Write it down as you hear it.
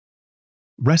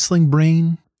Wrestling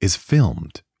Brain is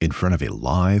filmed in front of a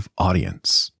live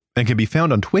audience and can be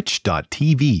found on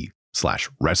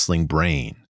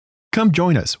twitch.tv/wrestlingbrain. Come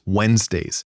join us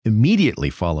Wednesdays immediately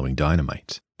following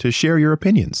Dynamite to share your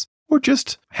opinions or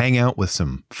just hang out with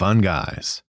some fun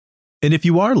guys. And if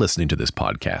you are listening to this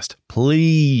podcast,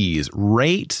 please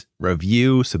rate,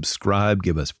 review, subscribe,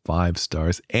 give us 5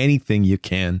 stars, anything you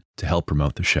can to help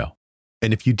promote the show.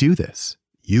 And if you do this,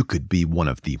 you could be one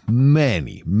of the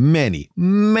many, many,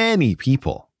 many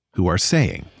people who are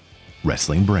saying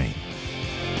Wrestling Brain.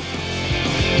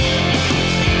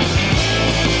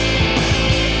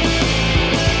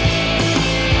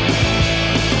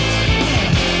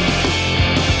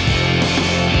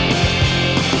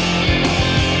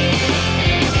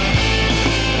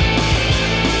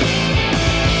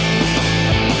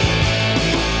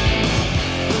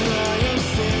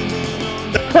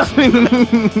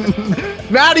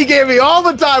 Maddie gave me all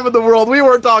the time in the world. We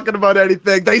weren't talking about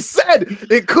anything. They said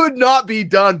it could not be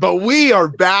done, but we are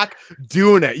back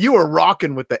doing it. You are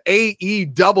rocking with the AE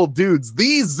double dudes,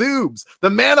 these Zoobs, the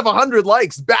man of 100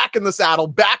 likes, back in the saddle,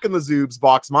 back in the Zoobs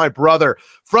box. My brother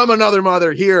from another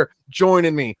mother here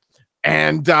joining me.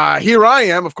 And here I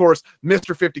am, of course,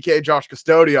 Mr. 50K Josh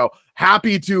Custodio,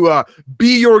 happy to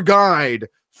be your guide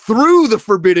through the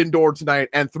Forbidden Door tonight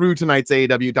and through tonight's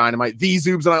AEW Dynamite. These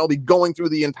Zoobs and I will be going through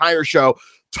the entire show,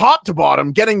 top to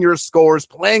bottom, getting your scores,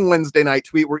 playing Wednesday Night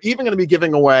Tweet. We're even going to be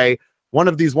giving away one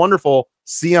of these wonderful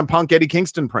CM Punk Eddie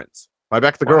Kingston prints by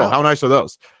Beck the Girl. Wow. How nice are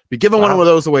those? Be giving one of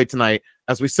those away tonight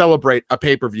as we celebrate a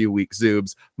pay-per-view week,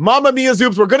 Zoobs. Mamma mia,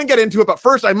 Zoobs, we're going to get into it, but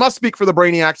first I must speak for the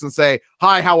Brainiacs and say,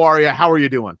 hi, how are you? How are you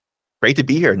doing? Great to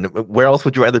be here. Where else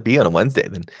would you rather be on a Wednesday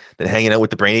than hanging out with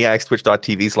the Brainiacs,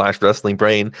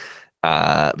 twitch.tv/wrestlingbrain,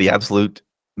 the absolute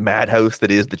madhouse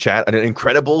that is the chat. And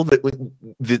incredible that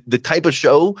the type of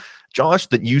show, Josh,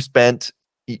 that you spent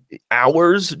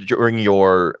hours during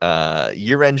your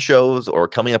year-end shows or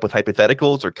coming up with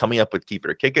hypotheticals or coming up with keep it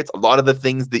or kick it. A lot of the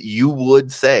things that you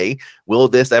would say, will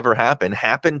this ever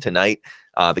happen tonight.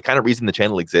 The kind of reason the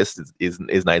channel exists is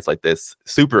nights like this.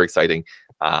 Super exciting.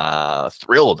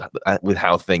 Thrilled with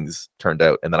how things turned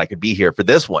out and that I could be here for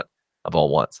this one of all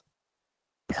ones.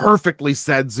 Perfectly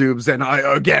said, Zoobs. And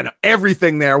again,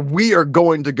 everything there we are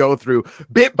going to go through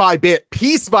bit by bit,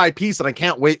 piece by piece, and I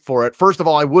can't wait for it. First of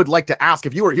all, I would like to ask,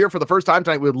 if you are here for the first time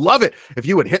tonight, we would love it if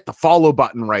you would hit the follow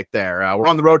button right there. We're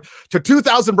on the road to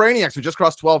 2,000 Brainiacs. We just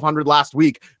crossed 1,200 last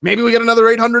week. Maybe we get another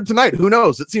 800 tonight. Who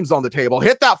knows? It seems on the table.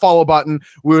 Hit that follow button.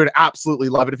 We would absolutely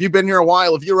love it. If you've been here a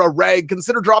while, if you're a reg,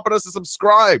 consider dropping us a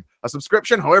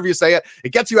subscription, however you say it.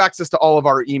 It gets you access to all of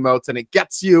our emotes, and it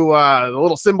gets you the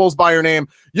little symbols by your name.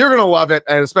 You're going to love it,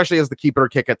 and especially as the Keep It or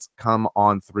Kick It's come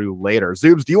on through later.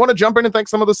 Zoobs, do you want to jump in and thank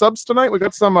some of the subs tonight? We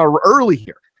got some early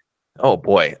here. Oh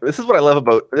boy, this is what I love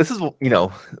about this. Is a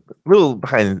little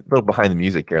behind the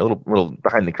music here, a little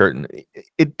behind the curtain.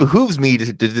 It behooves me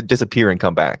to disappear and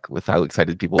come back with how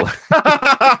excited people.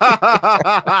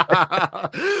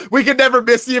 We can never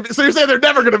miss you. So you're saying they're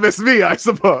never going to miss me, I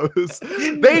suppose.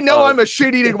 They know I'm a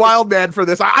shit-eating wild man for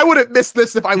this. I wouldn't miss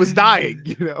this if I was dying.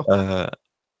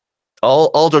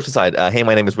 All jokes aside, hey,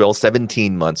 my name is Will.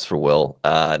 17 months for Will.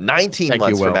 19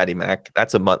 months for Maddie Mac.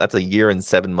 That's a month. That's a year and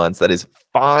 7 months. That is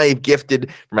 5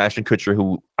 gifted from Ashton Kutcher,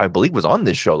 who I believe was on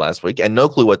this show last week, and no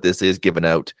clue what this is. Giving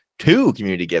out 2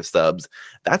 community gift subs.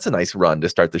 That's a nice run to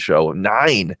start the show.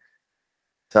 9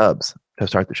 subs to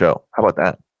start the show. How about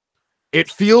that? It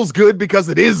feels good because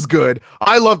it is good.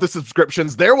 I love the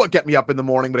subscriptions. They're what get me up in the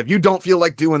morning. But if you don't feel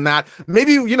like doing that,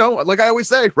 maybe, like I always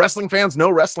say, wrestling fans know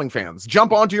wrestling fans.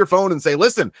 Jump onto your phone and say,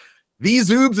 listen, these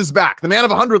Zoobs is back. The man of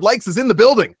 100 likes is in the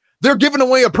building. They're giving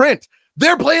away a print.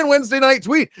 They're playing Wednesday Night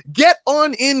Tweet. Get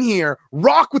on in here.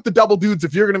 Rock with the double dudes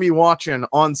if you're going to be watching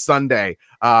on Sunday.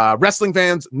 Wrestling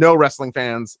fans, no wrestling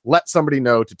fans. Let somebody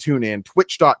know to tune in.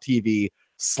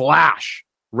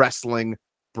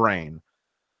 Twitch.tv/wrestlingbrain.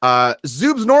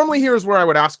 Zoobs, normally here is where I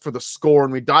would ask for the score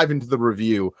and we dive into the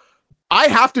review. I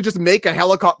have to just make a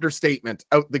helicopter statement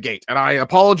out the gate, and I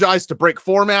apologize to break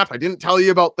format. I didn't tell you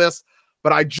about this,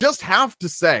 but I just have to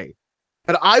say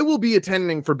that I will be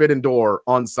attending Forbidden Door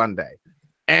on Sunday.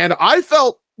 And I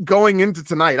felt going into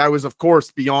tonight, I was, of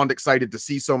course, beyond excited to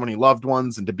see so many loved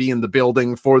ones and to be in the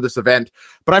building for this event.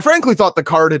 But I frankly thought the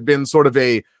card had been sort of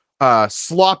a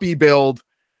sloppy build.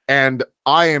 And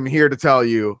I am here to tell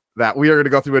you that we are going to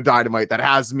go through a Dynamite that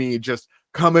has me just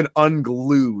coming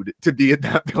unglued to be at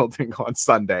that building on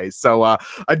Sunday. So a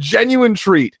genuine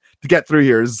treat to get through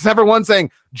here. Is everyone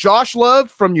saying Josh Love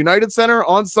from United Center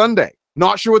on Sunday?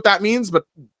 Not sure what that means, but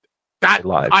that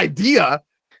idea.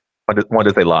 Want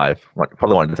to say live?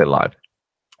 Probably wanted to say live.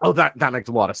 Oh, that makes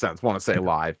a lot of sense. Want to say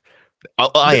live.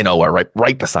 I and O are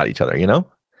right beside each other, you know?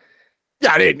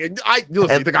 Yeah, listen,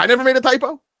 you think I never made a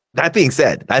typo? That being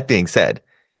said,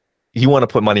 you want to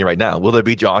put money right now. Will there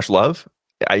be Josh Love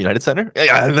at United Center?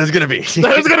 Yeah, there's going to be.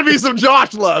 There's going to be some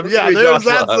Josh Love. Yeah,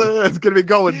 it's going to be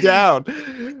going down.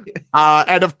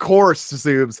 And of course,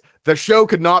 Zoobs, the show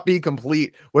could not be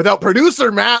complete without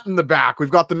producer Matt in the back.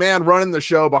 We've got the man running the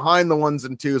show behind the ones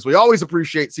and twos. We always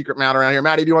appreciate Secret Matt around here.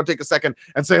 Matty, do you want to take a second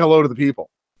and say hello to the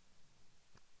people?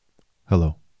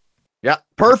 Hello. Yeah,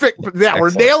 perfect. Yeah,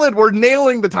 Excellent. we're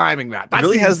nailing the timing, Matt. He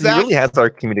really has our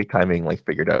comedic timing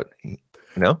figured out. He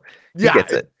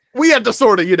gets it. We had to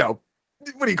sort of,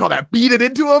 what do you call that? Beat it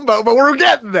into him, but we're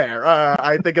getting there.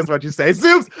 I think is what you say.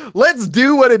 Zoobs, let's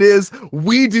do what it is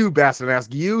we do best and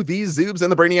ask you, these Zoobs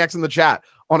and the Brainiacs in the chat,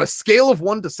 on a scale of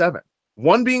 1 to 7,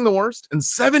 1 being the worst and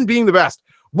 7 being the best,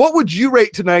 what would you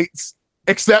rate tonight's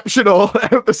exceptional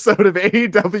episode of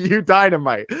AEW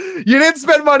Dynamite? You didn't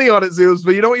spend money on it, Zoobs,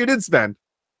 but you know what you did spend?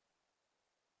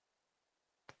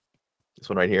 This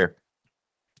one right here.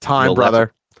 Time,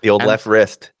 brother. The old left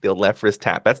wrist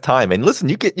tap. That's time. And listen,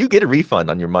 you get a refund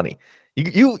on your money.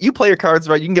 You play your cards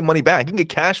right, you can get money back. You can get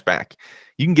cash back.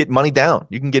 You can get money down.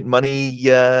 You can get money.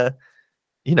 The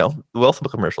Wealth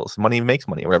commercials. Money makes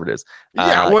money, whatever it is.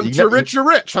 Yeah, once you're rich, you're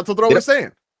rich. That's what they're always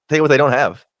saying. Tell you what they don't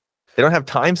have. They don't have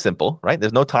Time Simple, right?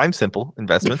 There's no Time Simple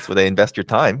investments where they invest your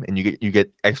time and you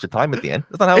get extra time at the end.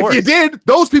 That's not how it works. If you did,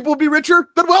 those people would be richer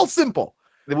than Wealth Simple.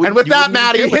 And with that,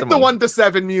 Matty, hit the 1 to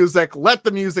 7 music. Let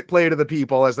the music play to the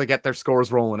people as they get their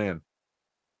scores rolling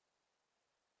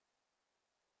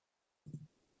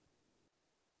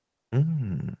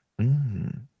in.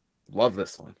 Love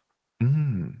this one.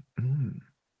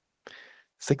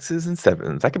 6s and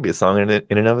 7s. That could be a song in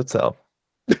and of itself.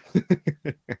 Good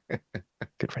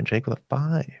friend Jake with a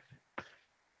 5.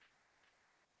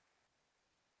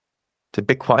 It's a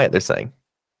bit quiet, they're saying.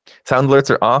 Sound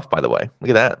alerts are off, by the way. Look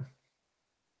at that.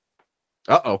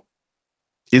 Uh-oh.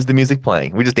 Is the music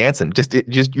playing? We're just dancing.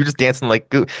 You're just dancing like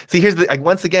goo. See, here's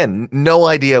once again, no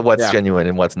idea what's genuine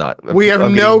and what's not. We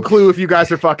have no clue if you guys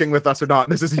are fucking with us or not.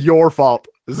 This is your fault.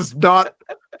 This is not.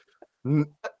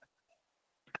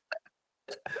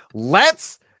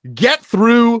 Let's get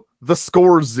through the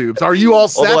scores, Zoobs. Are you all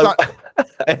set?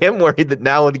 I am worried that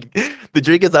now the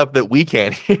drink is up that we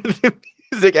can't hear the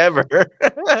music ever.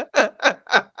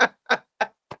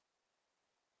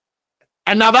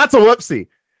 And now that's a whoopsie.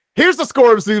 Here's the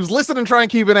score of Zoobs. Listen and try and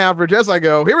keep an average as I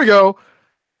go. Here we go.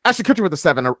 Ashley Kutcher with a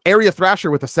 7. Area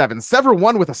Thrasher with a 7. Sever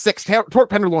 1 with a 6. Torque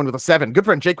Penderloin with a 7. Good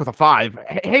friend Jake with a 5.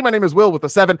 Hey, my name is Will with a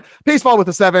 7. Pacefall with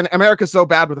a 7. America's So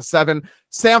Bad with a 7.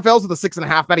 Sam Fells with a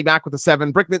 6.5. Matty Mac with a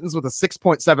 7. Brick Mittens with a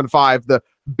 6.75. The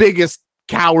biggest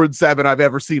coward 7 I've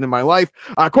ever seen in my life.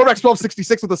 Corvax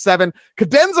 1266 with a 7.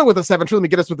 Cadenza with a 7. Truly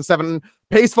McGinnis with a 7.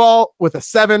 Pacefall with a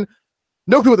 7.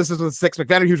 No Clue with a 6.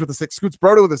 McVander Hughes with a 6. Scoots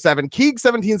Brodo with a 7. Keeg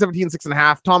 1717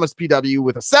 6.5. Thomas PW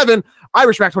with a 7.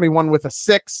 Irish Mac 21 with a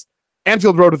 6.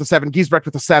 Anfield Road with a 7. Giesbrecht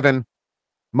with a 7.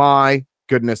 My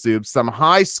goodness, Zoobs. Some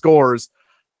high scores.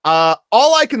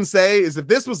 All I can say is if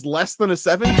this was less than a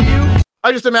 7 to you,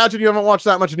 I just imagine you haven't watched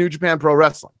that much New Japan Pro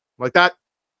Wrestling. Like that.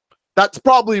 That's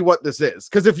probably what this is.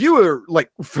 Because if you were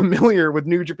like familiar with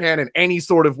New Japan in any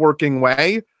sort of working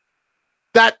way,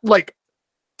 that like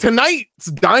tonight's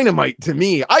Dynamite to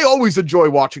me, I always enjoy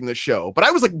watching this show, but I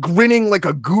was like grinning like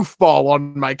a goofball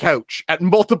on my couch at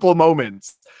multiple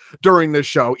moments during this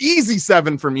show. Easy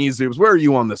 7 for me, Zoobs. Where are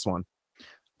you on this one?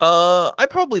 I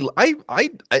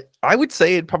would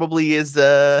say it probably is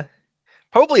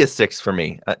probably a 6 for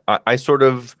me. I sort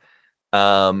of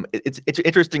it's an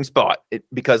interesting spot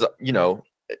because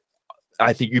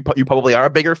I think you probably are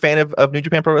a bigger fan of New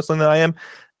Japan Pro Wrestling than I am.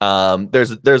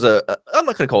 There's a I'm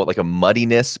not going to call it like a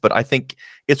muddiness, but I think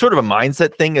it's sort of a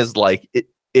mindset thing. Is like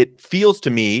it feels to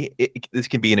me this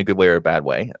can be in a good way or a bad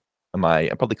way. I'm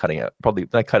probably cutting out.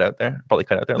 Did I cut out there? Probably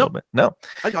cut out there a little bit. No,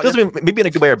 it doesn't mean maybe in a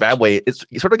good way or a bad way. It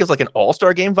sort of gives like an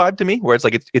all-star game vibe to me, where it's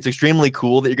like it's extremely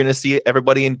cool that you're going to see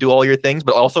everybody and do all your things,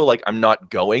 but also like I'm not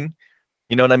going.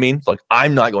 You know what I mean? It's like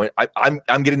I'm not going.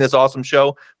 I'm getting this awesome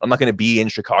show. I'm not going to be in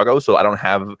Chicago, so I don't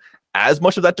have as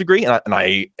much of that degree, and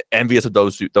I envious of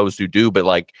those who do. But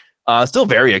like, still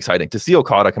very exciting to see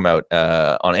Okada come out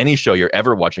on any show you're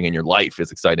ever watching in your life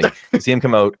is exciting. To see him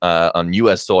come out on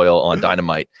U.S. soil on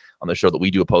Dynamite on the show that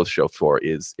we do a post show for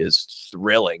is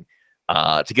thrilling.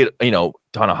 To get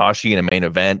Tanahashi in a main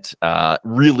event,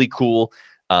 really cool.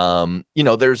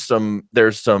 There's some.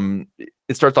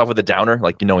 It starts off with a downer,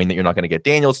 like knowing that you're not going to get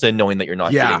Danielson, knowing that you're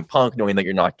not getting Punk, knowing that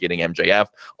you're not getting MJF,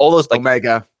 all those like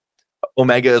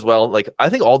Omega as well. Like I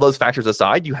think all those factors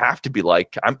aside, you have to be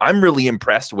like, I'm really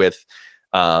impressed with.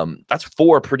 That's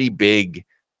 4 pretty big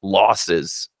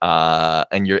losses,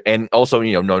 and also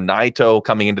no Naito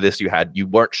coming into this. You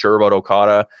weren't sure about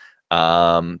Okada.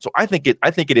 So I think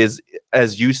it is,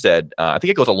 as you said, I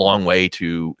think it goes a long way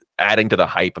to adding to the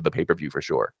hype of the pay-per-view for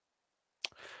sure.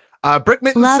 Brick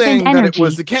Mitten's saying that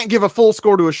it can't give a full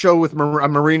score to a show with a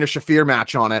Marina Shafir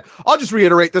match on it. I'll just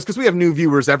reiterate this because we have new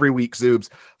viewers every week, Zoobs.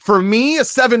 For me, a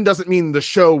 7 doesn't mean the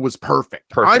show was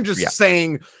perfect. I'm just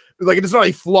saying, like, it's not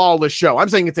a flawless show. I'm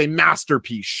saying it's a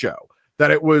masterpiece show. That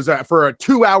it was for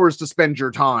 2 hours to spend your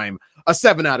time, a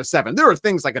 7 out of 7. There are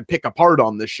things I could pick apart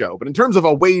on this show, but in terms of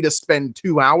a way to spend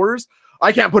 2 hours,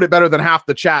 I can't put it better than half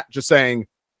the chat just saying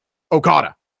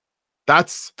Okada.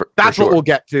 That's what we'll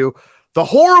get to. The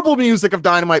horrible music of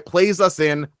Dynamite plays us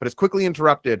in, but is quickly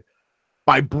interrupted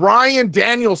by Bryan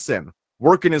Danielson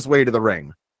working his way to the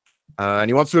ring. And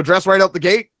he wants to address right out the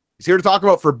gate. He's here to talk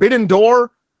about Forbidden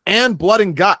Door and Blood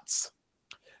and Guts.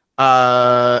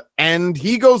 And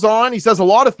he goes on, he says a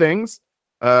lot of things.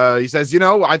 He says,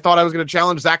 I thought I was going to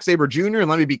challenge Zack Sabre Jr. And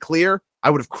let me be clear, I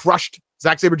would have crushed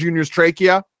Zack Sabre Jr.'s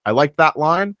trachea. I like that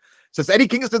line. Says Eddie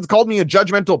Kingston's called me a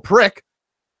judgmental prick.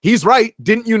 He's right.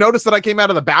 Didn't you notice that I came out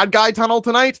of the bad guy tunnel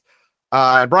tonight?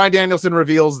 Bryan Danielson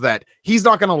reveals that he's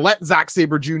not going to let Zack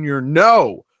Sabre Jr.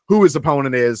 know who his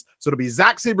opponent is. So it'll be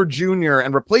Zack Sabre Jr.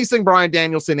 and replacing Bryan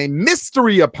Danielson, a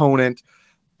mystery opponent.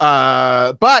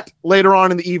 But later on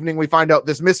in the evening, we find out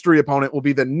this mystery opponent will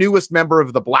be the newest member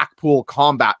of the Blackpool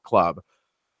Combat Club.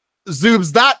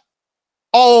 Zoobs, that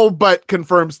all but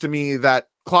confirms to me that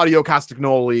Claudio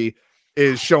Castagnoli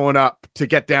is showing up to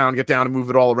get down and move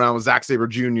it all around with Zack Sabre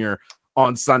Jr.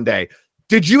 on Sunday.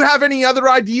 Did you have any other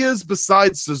ideas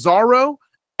besides Cesaro?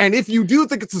 And if you do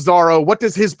think it's Cesaro, what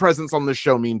does his presence on this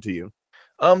show mean to you?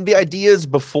 The ideas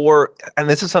before, and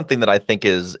this is something that I think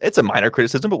it's a minor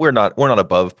criticism, but we're not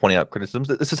above pointing out criticisms.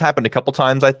 This has happened a couple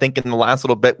times, I think, in the last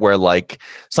little bit, where like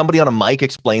somebody on a mic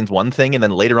explains one thing, and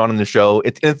then later on in the show,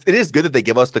 it is good that they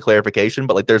give us the clarification,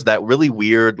 but like there's that really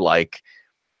weird like,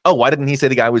 oh, why didn't he say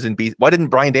the guy was in B? Why didn't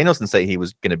Bryan Danielson say he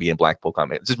was going to be in Blackpool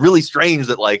Combat? It's just really strange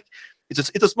that like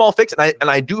it's a small fix, and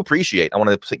I do appreciate. I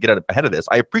want to get ahead of this.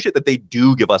 I appreciate that they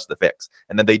do give us the fix,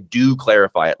 and then they do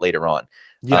clarify it later on.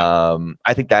 Yeah.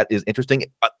 I think that is interesting.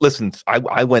 Listen, I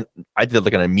did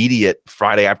like an immediate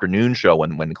Friday afternoon show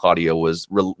when Claudio was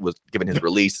given his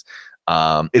release.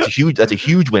 That's a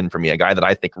huge win for me. A guy that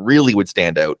I think really would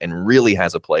stand out and really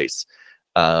has a place.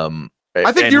 I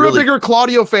think you're a bigger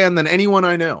Claudio fan than anyone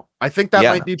I know. I think that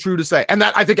might be true to say. And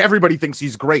that I think everybody thinks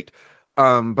he's great.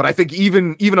 But I think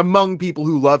even among people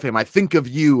who love him, I think of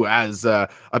you as a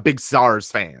big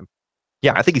SARS fan.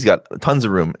 Yeah, I think he's got tons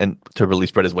of room and to really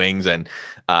spread his wings, and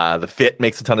the fit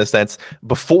makes a ton of sense.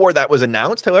 Before that was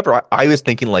announced, however, I was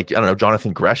thinking like, I don't know,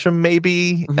 Jonathan Gresham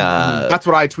maybe. That's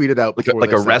what I tweeted out.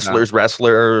 Like a wrestler's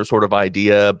wrestler sort of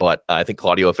idea, but I think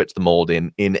Claudio fits the mold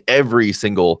in every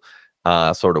single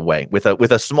sort of way with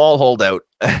a small holdout.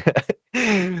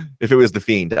 If it was the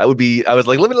Fiend, I was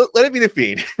like, let it be the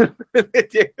Fiend.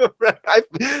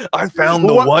 I found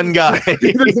the one guy.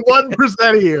 There's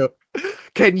 1% of you.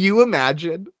 Can you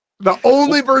imagine? The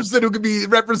only person who could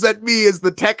represent me is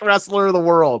the tech wrestler of the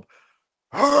world.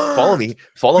 Follow me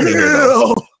here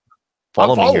though.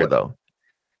 Follow me here though.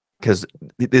 Because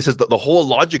this is the whole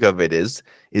logic of it is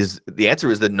the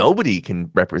answer is that nobody can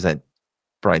represent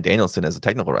Bryan Danielson as a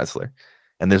technical wrestler.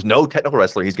 And there's no technical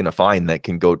wrestler he's going to find that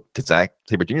can go to Zack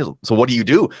Sabre Jr. So what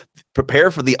do? Prepare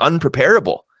for the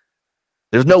unpreparable.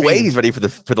 There's no way he's ready for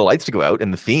the lights to go out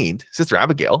and the Fiend, Sister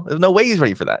Abigail. There's no way he's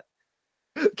ready for that.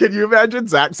 Can you imagine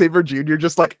Zack Sabre Jr.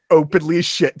 just like openly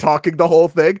shit talking the whole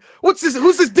thing? What's this?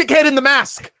 Who's this dickhead in the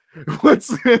mask? What's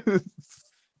this?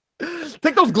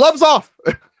 Take those gloves off.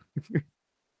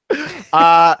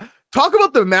 Talk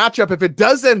about the matchup if it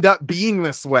does end up being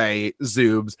this way,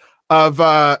 Zoobs, of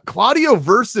Claudio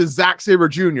versus Zack Sabre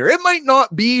Jr. It might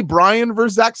not be Bryan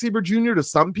versus Zack Sabre Jr. to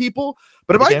some people,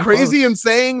 but am I crazy in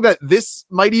saying that this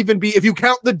might even be, if you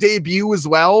count the debut as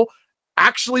well,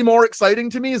 actually more exciting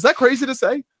to me? Is that crazy to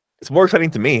say? It's more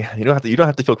exciting to me. You don't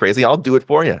have to feel crazy. I'll do it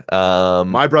for you.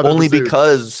 My brother, only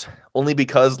because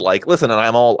like, listen, and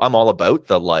I'm all about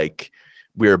the like,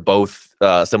 we're both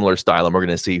similar style and we're going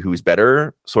to see who's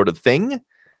better sort of thing.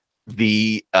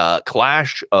 The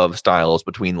clash of styles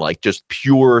between like just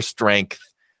pure strength,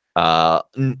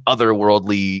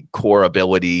 otherworldly core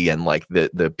ability, and like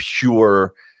the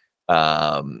pure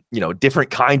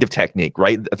different kind of technique,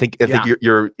 right? I think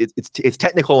it's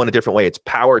technical in a different way. It's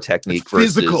power technique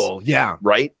versus physical,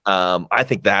 right. I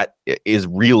think that is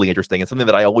really interesting, and something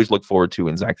that I always look forward to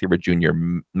in Zack Sabre Jr.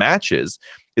 Matches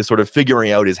is sort of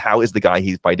figuring out is how is the guy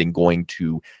he's fighting going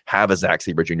to have a Zack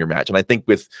Sabre Jr. match. And I think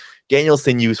with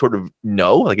Danielson, you sort of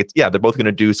know, like they're both going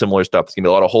to do similar stuff. It's going to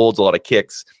be a lot of holds, a lot of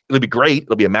kicks. It'll be great.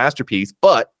 It'll be a masterpiece.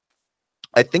 But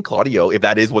I think Claudio, if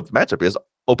that is what the matchup is,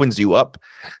 opens you up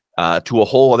to a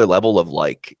whole other level of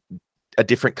like a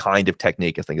different kind of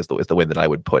technique. I think is the way that I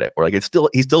would put it. Or like he's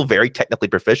still very technically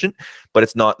proficient, but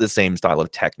it's not the same style of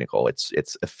technical. It's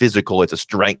a physical, it's a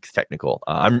strength technical.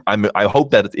 I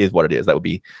hope that is what it is. That would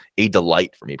be a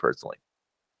delight for me personally.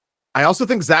 I also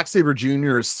think Zack Sabre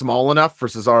Jr. is small enough for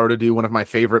Cesaro to do one of my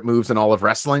favorite moves in all of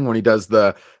wrestling when he does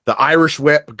the Irish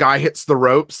whip. Guy hits the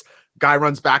ropes. Guy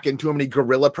runs back into him and he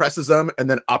gorilla presses him and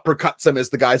then uppercuts him as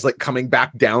the guy's like coming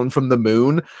back down from the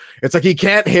moon. It's like he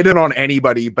can't hit it on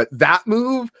anybody, but that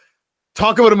move,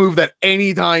 talk about a move that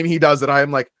anytime he does it, I am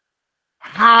like,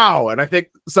 how? And I think,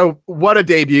 so what a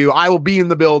debut. I will be in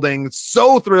the building.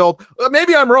 So thrilled.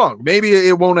 Maybe I'm wrong. Maybe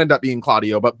it won't end up being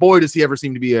Claudio, but boy, does he ever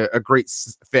seem to be a great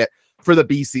fit for the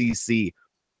BCC.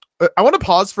 I want to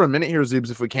pause for a minute here, Zoobs,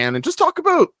 if we can, and just talk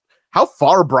about how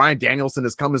far Bryan Danielson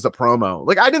has come as a promo.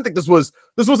 Like, I didn't think this wasn't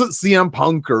CM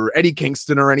Punk or Eddie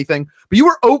Kingston or anything, but you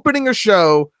were opening a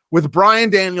show with Bryan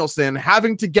Danielson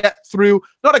having to get through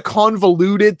not a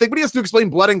convoluted thing, but he has to explain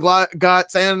blood and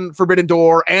guts and Forbidden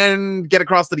Door and get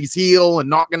across that he's heel and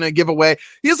not going to give away.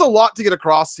 He has a lot to get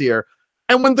across here.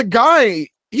 And when the guy,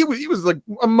 he was like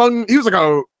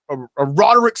a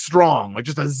Roderick Strong, like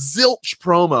just a zilch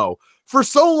promo for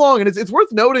so long. And it's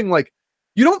worth noting, like,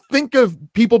 you don't think of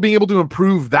people being able to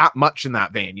improve that much in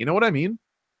that vein. You know what I mean?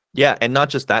 Yeah, and not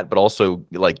just that, but also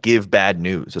like give bad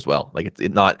news as well. Like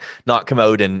it not come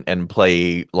out and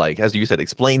play, like as you said,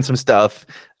 explain some stuff,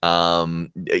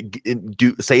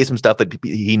 say some stuff that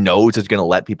he knows is going to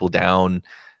let people down.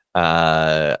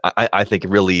 I think it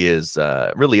really is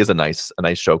a nice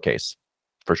showcase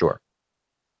for sure.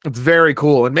 It's very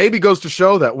cool, and maybe goes to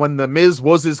show that when The Miz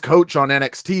was his coach on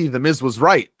NXT, The Miz was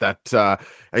right, that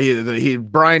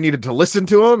Bryan needed to listen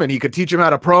to him, and he could teach him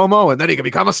how to promo, and then he could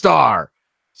become a star.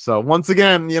 So once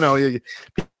again,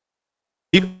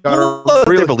 People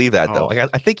really believe that though. Like,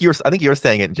 I think you're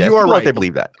saying it, Jeff. You are right. They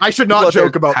believe that. I should not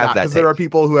joke about that because there are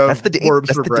people who have that's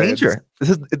the danger.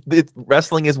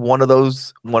 Wrestling is one of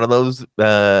those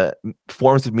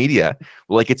forms of media.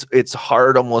 Like it's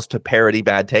hard almost to parody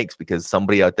bad takes because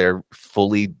somebody out there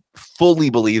fully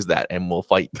believes that and will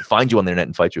find you on the internet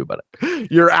and fight you about it.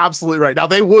 You're absolutely right. Now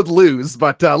they would lose,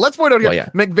 but let's point out here. Well, yeah.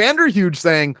 McVander Huge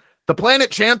saying the Planet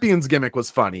Champions gimmick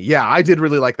was funny. Yeah, I did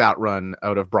really like that run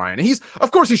out of Bryan. And he's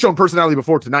shown personality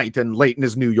before tonight and late in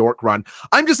his New York run.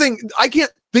 I'm just saying, I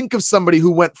can't think of somebody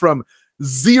who went from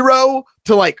 0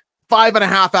 to like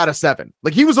 5.5 out of 7.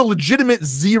 Like he was a legitimate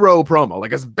 0 promo.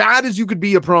 Like as bad as you could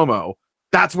be a promo,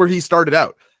 that's where he started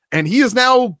out. And he is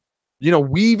now,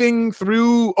 weaving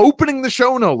through, opening the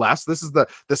show no less. This is the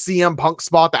CM Punk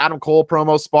spot, the Adam Cole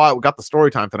promo spot. We got the story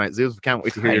time tonight, Zeus. Can't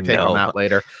wait to hear your take on that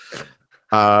later.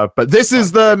 But this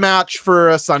is the match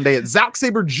for Sunday. It's Zack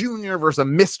Sabre Jr. versus a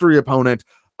mystery opponent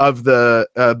of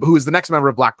who is the next member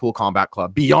of Blackpool Combat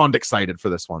Club. Beyond excited for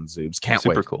this one, Zoobs. Can't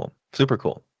wait. Super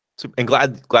cool. And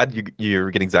glad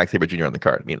you're getting Zack Sabre Jr. on the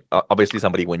card. I mean, obviously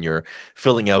somebody when you're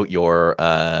filling out your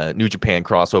New Japan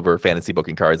crossover fantasy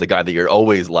booking cards, a guy that you're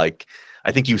always like,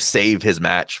 I think you save his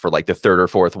match for like the third or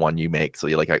fourth one you make. So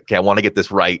you're like, okay, I want to get this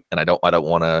right, and I don't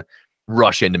want to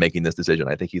rush into making this decision.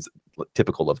 I think he's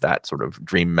typical of that sort of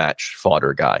dream match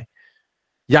fodder guy.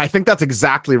 Yeah, I think that's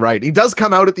exactly right. He does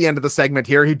come out at the end of the segment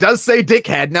here. He does say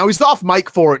dickhead. Now he's off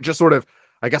mic for it, just sort of,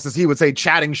 I guess as he would say,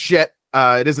 chatting shit.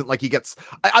 It isn't like he gets,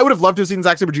 I would have loved to have seen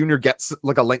Zack Sabre Jr. gets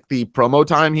like a lengthy promo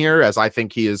time here, as I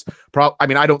think he is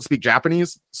I don't speak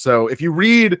Japanese. So if you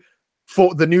read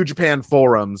the New Japan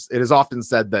forums, it is often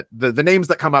said that the names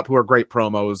that come up who are great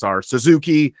promos are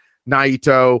Suzuki,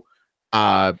 Naito,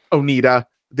 Onita.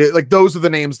 Those are the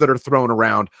names that are thrown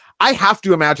around. I have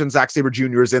to imagine Zack Sabre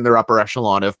Jr. is in their upper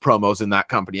echelon of promos in that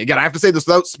company. Again, I have to say this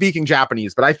without speaking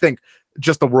Japanese, but I think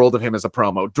just the world of him as a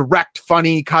promo. Direct,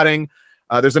 funny, cutting.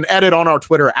 There's an edit on our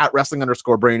Twitter at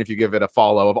 @wrestling_brain if you give it a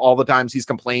follow of all the times he's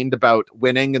complained about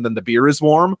winning and then the beer is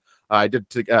warm. I did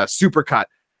a super cut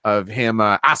of him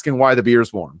asking why the beer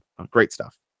is warm. Great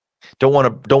stuff. Don't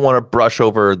want to brush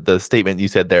over the statement you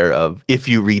said there of if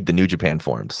you read the New Japan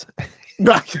forums.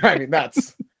 I mean,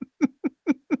 that's.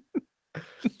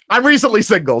 I'm recently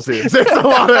single, see. It's a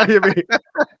lot of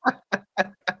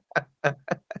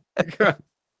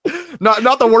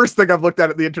Not the worst thing I've looked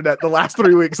at the internet the last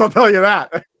 3 weeks. I'll tell you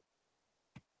that.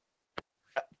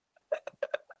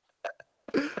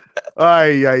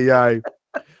 Ay.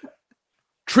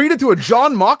 Treated to a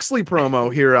Jon Moxley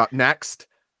promo here up next.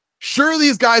 Sure,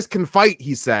 these guys can fight,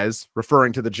 he says,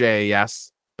 referring to the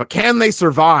JAS, but can they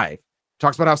survive?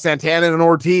 Talks about how Santana and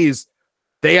Ortiz,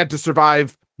 they had to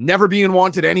survive never being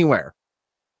wanted anywhere.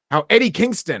 How Eddie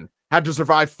Kingston had to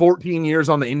survive 14 years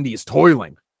on the Indies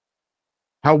toiling.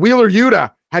 How Wheeler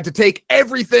Yuta had to take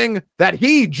everything that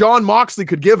Jon Moxley,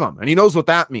 could give him, and he knows what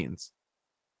that means.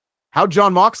 How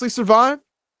Jon Moxley survived?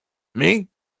 Me?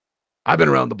 I've been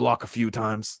around the block a few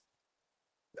times.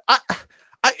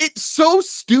 It's so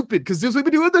stupid because we've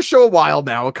been doing the show a while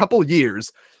now, a couple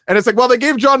years, and it's like, well, they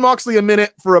gave Jon Moxley a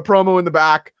minute for a promo in the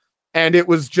back, and it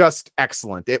was just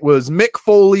excellent. It was Mick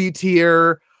Foley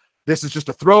tier. This is just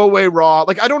a throwaway Raw.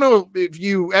 Like, I don't know if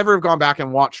you ever have gone back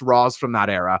and watched Raws from that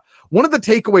era. One of the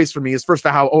takeaways for me is first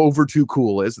how over Too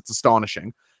Cool is. It's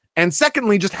astonishing. And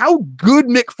secondly, just how good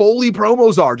Mick Foley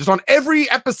promos are just on every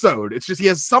episode. It's just, he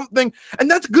has something,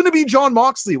 and that's going to be Jon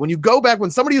Moxley. When you go back,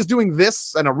 when somebody is doing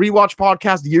this and a rewatch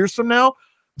podcast years from now,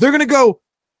 they're going to go,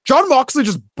 Jon Moxley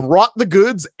just brought the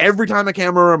goods every time a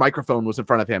camera or a microphone was in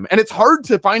front of him. And it's hard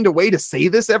to find a way to say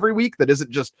this every week that isn't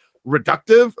just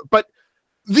reductive, but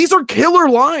these are killer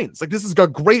lines. Like, this is a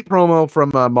great promo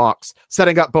from Mox,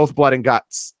 setting up both Blood and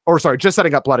Guts, just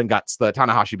setting up Blood and Guts, the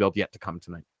Tanahashi build yet to come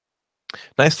tonight.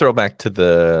 Nice throwback to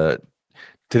the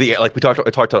like we talked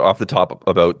off the top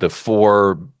about the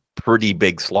 4 pretty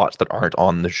big slots that aren't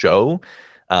on the show.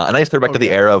 A nice throwback to the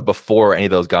era of before any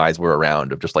of those guys were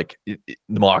around, of just like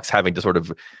Mox having to sort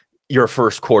of, your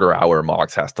first quarter hour,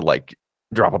 Mox has to like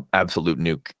drop an absolute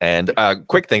nuke. And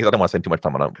quick thing, because I don't want to spend too much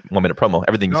time on a 1 minute promo.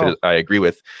 Everything you said, I agree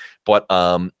with, but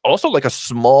also like a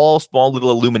small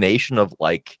little illumination of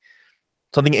like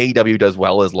something AEW does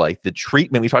well is like the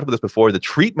treatment. We talked about this before. The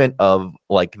treatment of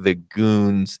like the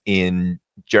goons in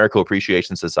Jericho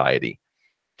Appreciation Society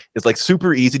is like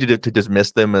super easy to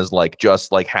dismiss them as like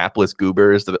just like hapless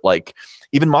goobers. That like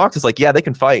even Mox is like, yeah, they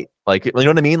can fight. Like, you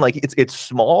know what I mean? Like it's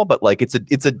small, but like it's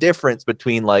a difference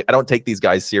between like, I don't take these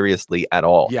guys seriously at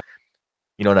all. Yeah,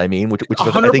 you know what I mean? Which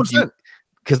 100%. I think you.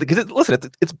 Because listen,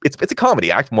 it's a comedy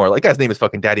act more. Like, guy's name is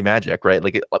fucking Daddy Magic, right?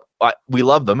 Like we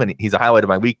love them, and he's a highlight of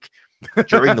my week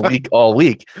during the week all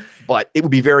week. But it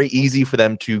would be very easy for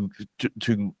them to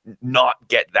not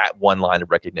get that one line of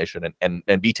recognition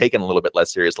and be taken a little bit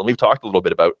less serious. And we've talked a little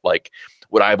bit about like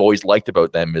what I've always liked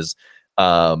about them is,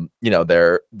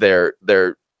 they're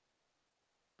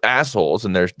assholes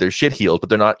and they're shit heels, but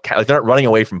they're not running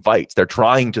away from fights. They're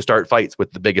trying to start fights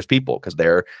with the biggest people because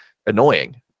they're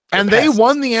annoying. And they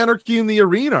won the Anarchy in the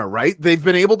Arena, right? They've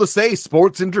been able to say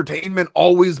sports entertainment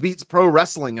always beats pro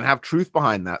wrestling and have truth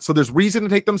behind that. So there's reason to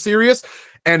take them serious.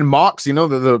 And Mox,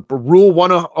 the rule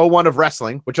 101 of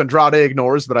wrestling, which Andrade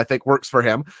ignores, but I think works for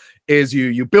him, is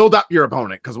you build up your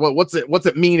opponent. Because what's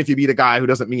it mean if you beat a guy who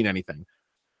doesn't mean anything?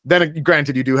 Then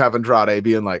granted, you do have Andrade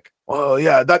being like, oh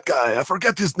yeah, that guy, I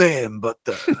forget his name, but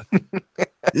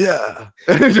yeah.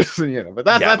 But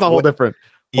that's a whole different.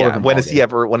 Yeah, when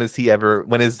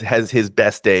has his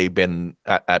best day been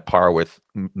at par with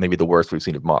maybe the worst we've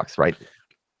seen of Mox, right?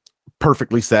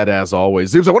 Perfectly said, as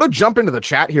always. Zoobs, I want to jump into the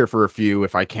chat here for a few,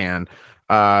 if I can.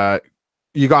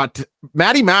 You got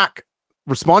Maddie Mack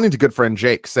responding to good friend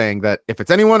Jake, saying that if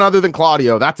it's anyone other than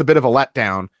Claudio, that's a bit of a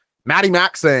letdown. Maddie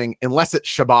Mack saying, unless it's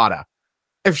Shibata.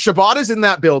 If Shibata's in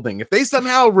that building, if they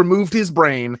somehow removed his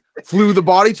brain, flew the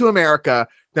body to America,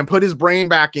 then put his brain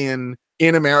back in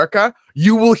America,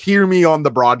 you will hear me on the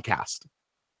broadcast.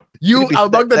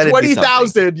 Among the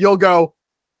 20,000, you'll go,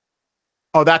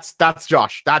 oh, that's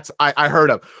Josh. I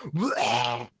heard him.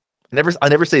 I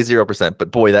never say 0%, but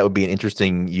boy, that would be an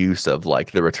interesting use of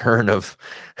like the return of.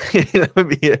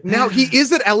 Now he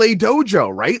is at LA Dojo,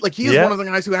 right? Like he is one of the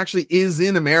guys who actually is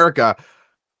in America.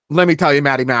 Let me tell you,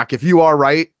 Maddie Mack, if you are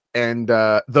right and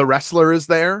the wrestler is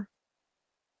there,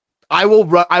 I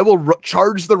will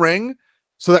charge the ring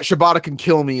so that Shibata can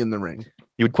kill me in the ring.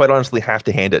 You would quite honestly have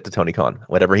to hand it to Tony Khan.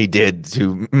 Whatever he did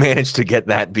to manage to get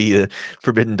that be a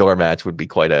Forbidden Door match would be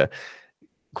quite a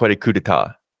coup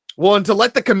d'etat. Well, and to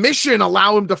let the commission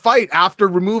allow him to fight after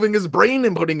removing his brain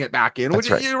and putting it back in,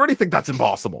 you already think that's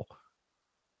impossible.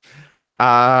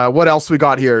 What else we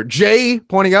got here? Jay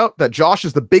pointing out that Josh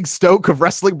is the big stoke of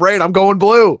wrestling brain. I'm going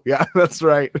blue. Yeah, that's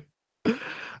right.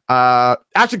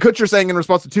 Ashton Kutcher saying in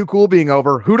response to Too Cool being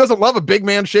over, who doesn't love a big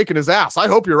man shaking his ass? I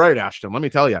hope you're right, Ashton. Let me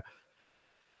tell you.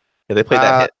 Yeah, they played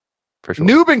that hit for sure.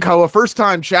 Noob and Co, a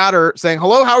first-time chatter, saying,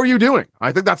 hello, how are you doing?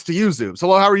 I think that's to you, Zoobs.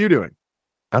 Hello, how are you doing?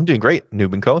 I'm doing great,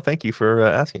 Noob and Co. Thank you for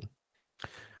asking.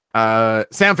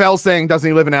 Sam Fell's saying, doesn't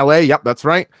he live in LA? Yep, that's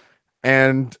right.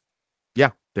 And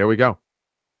yeah, there we go.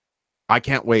 I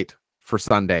can't wait for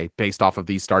Sunday based off of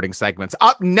these starting segments.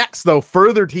 Up next, though,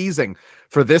 further teasing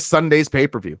for this Sunday's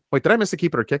pay-per-view. Wait, did I miss a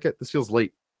keep it or kick it? This feels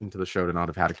late into the show to not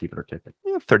have had a keep it or kick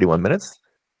it. 31 minutes.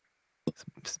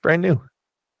 It's brand new.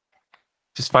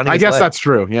 Just finding. I guess that's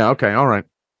true. Yeah. Okay. All right.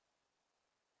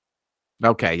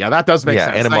 Okay. Yeah, that does make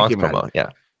sense. And a Thank you, promo. Yeah.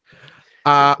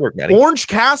 Orange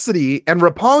Cassidy and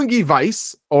Roppongi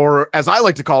Vice, or as I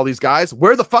like to call these guys,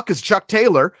 where the fuck is Chuck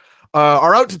Taylor,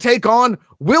 are out to take on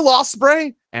Will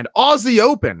Ospreay and Aussie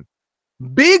Open.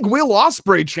 Big Will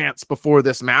Ospreay chants before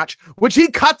this match, which he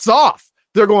cuts off.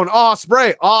 They're going,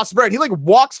 Ospreay, Ospreay. And he like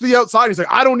walks to the outside. He's like,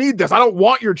 I don't need this. I don't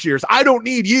want your cheers. I don't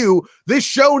need you. This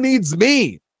show needs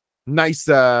me. Nice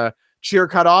cheer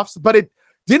cutoffs, but it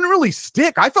didn't really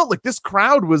stick. I felt like this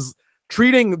crowd was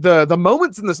treating the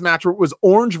moments in this match where it was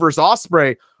Orange versus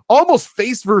Ospreay almost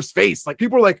face versus face. Like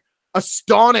people were like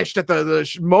astonished at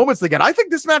the moments they get. I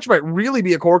think this match might really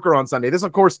be a corker on Sunday. This,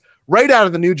 of course, right out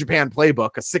of the New Japan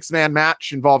playbook, a 6-man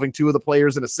match involving 2 of the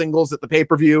players in a singles at the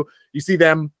pay-per-view. You see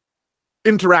them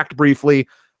interact briefly.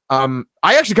 I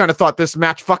actually kind of thought this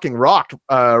match fucking rocked.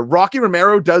 Rocky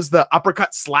Romero does the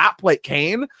uppercut slap like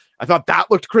Kane. I thought that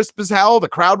looked crisp as hell. The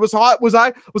crowd was hot. Was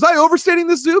I overstating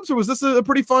this, Zoobs, or was this a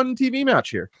pretty fun TV match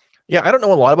here? Yeah, I don't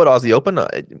know a lot about Aussie Open.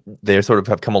 They sort of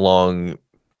have come along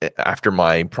after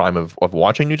my prime of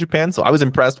watching New Japan, so I was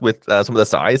impressed with some of the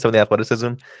size, some of the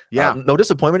athleticism. Yeah, no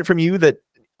disappointment from you that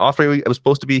Ospreay was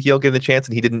supposed to be a heel given the chance,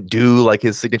 and he didn't do like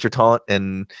his signature taunt,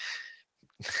 and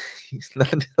he's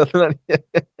not.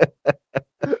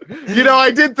 You know, I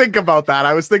did think about that.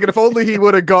 I was thinking if only he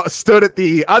would have stood at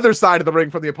the other side of the ring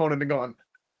from the opponent and gone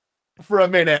for a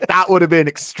minute, that would have been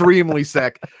extremely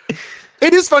sick.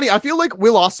 It is funny. I feel like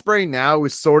Will Ospreay now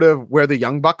is sort of where the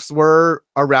Young Bucks were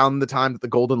around the time that the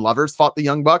Golden Lovers fought the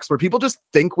Young Bucks, where people just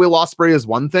think Will Ospreay is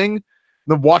one thing. And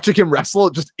then watching him wrestle,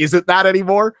 it just isn't that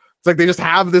anymore. It's like they just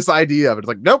have this idea of it. It's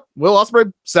like, nope, Will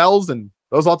Ospreay sells and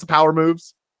those lots of power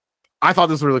moves. I thought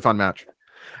this was a really fun match.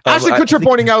 Ashley Kutcher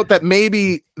pointing out that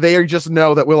maybe they just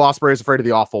know that Will Ospreay is afraid of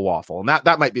the awful waffle, and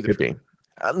that might be the truth.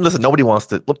 Listen, nobody wants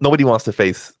to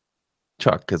face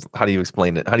Chuck, because how do you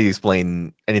explain it? How do you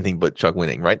explain anything but Chuck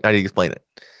winning, right? How do you explain it?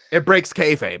 It breaks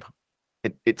kayfabe.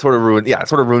 It sort of ruins. Yeah, it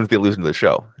sort of ruins the illusion of the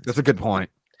show. That's a good point.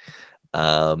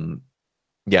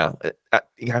 Yeah,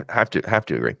 you have to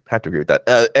agree. Have to agree with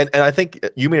that. And I think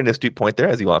you made an astute point there,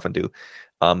 as you often do.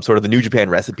 Sort of the New Japan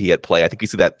recipe at play. I think you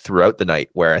see that throughout the night,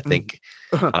 where I think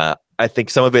I think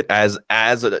some of it as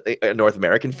a North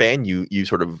American fan, you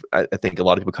sort of, I think a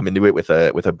lot of people come into it with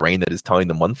a brain that is telling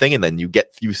them one thing, and then you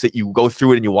go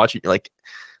through it and you watch it, and you're like,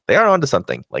 they are onto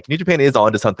something. Like New Japan is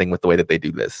onto something with the way that they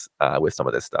do this with some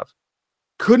of this stuff.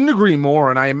 Couldn't agree more.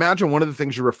 And I imagine one of the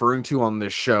things you're referring to on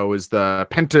this show is the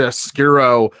Penta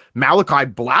Skiro Malachi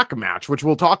Black match, which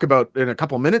we'll talk about in a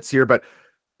couple minutes here, but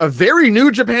a very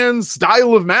New Japan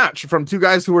style of match from 2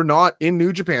 guys who are not in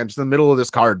New Japan, just in the middle of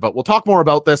this card. But we'll talk more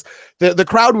about this. The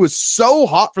crowd was so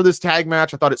hot for this tag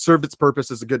match. I thought it served its purpose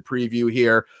as a good preview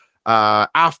here.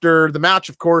 After the match,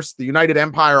 of course, the United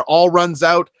Empire all runs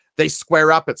out. They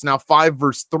square up. It's now 5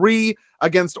 versus 3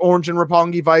 against Orange and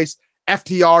Roppongi Vice.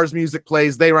 FTR's music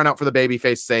plays. They run out for the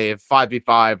babyface save.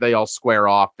 5v5. They all square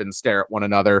off and stare at one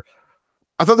another.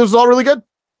 I thought this was all really good.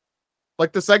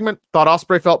 Like the segment. Thought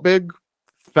Ospreay felt big.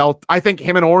 I think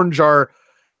him and Orange are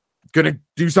going to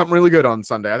do something really good on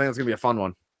Sunday. I think it's going to be a fun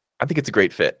one. I think it's a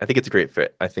great fit. I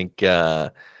think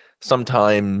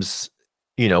sometimes,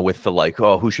 with the like,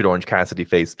 oh, who should Orange Cassidy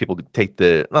face? People take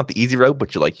not the easy route,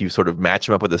 but you sort of match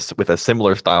him up with a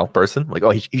similar style person. Like, oh,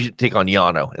 he should take on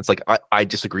Yano. It's like, I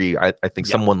disagree. I think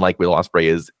someone like Will Ospreay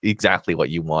is exactly what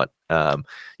you want.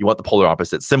 You want the polar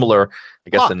opposite, similar, I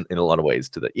guess, in a lot of ways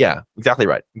to the, yeah, exactly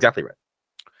right.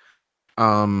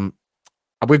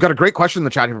 We've got a great question in the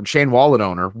chat here from Shane Wallet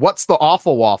owner. What's the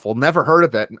awful waffle? Never heard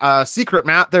of it. Secret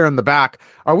Matt there in the back.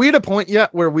 Are we at a point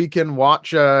yet where we can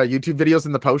watch YouTube videos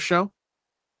in the post show?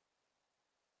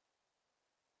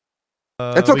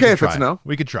 It's okay if it's no.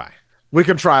 We could try.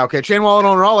 Okay. Shane Wallet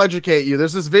owner, I'll educate you.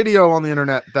 There's this video on the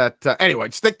internet that, anyway,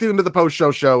 stick tuned to the post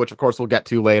show, which of course we'll get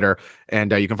to later.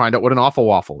 And you can find out what an awful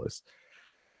waffle is.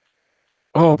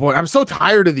 Oh boy, I'm so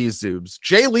tired of these Zoobs.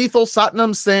 Jay Lethal,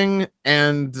 Satnam Singh,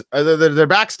 and they're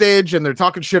backstage and they're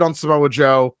talking shit on Samoa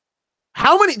Joe.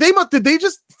 How many? Did they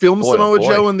just film Samoa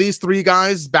Joe and these 3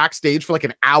 guys backstage for like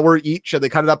an hour each, and they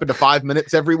cut it up into 5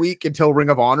 minutes every week until Ring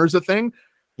of Honor's a thing?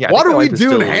 Yeah. What are we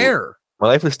doing here? My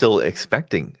life is still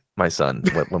expecting my son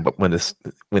when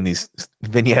these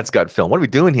vignettes got filmed. What are we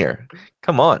doing here?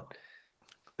 Come on.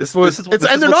 And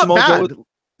they're not bad.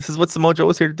 This is what Samoa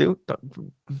was here to do.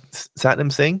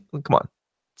 Satnam Singh, come on.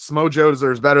 Samoa Joe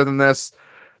deserves better than this.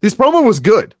 This promo was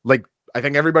good. Like, I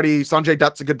think Sanjay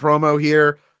Dutt's a good promo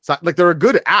here. So, like, they're a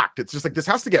good act. It's just like, this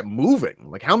has to get moving.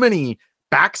 Like, how many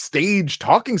backstage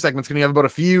talking segments can you have about a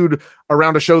feud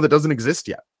around a show that doesn't exist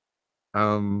yet? I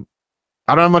don't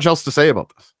have much else to say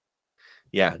about this.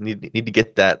 Yeah, need to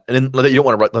get that. And then you don't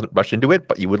want to let it rush into it,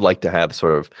 but you would like to have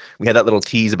sort of, we had that little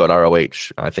tease about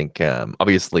ROH. I think,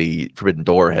 obviously, Forbidden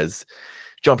Door has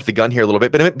jumped the gun here a little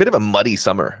bit, but a bit of a muddy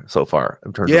summer so far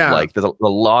in terms of like, there's a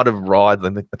lot of Raw. I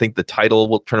think the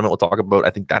tournament we'll talk about, I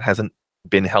think that hasn't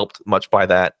been helped much by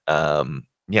that.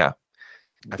 Yeah.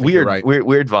 Weird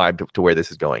vibe to where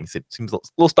this is going. It seems a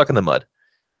little stuck in the mud.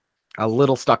 A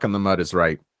little stuck in the mud is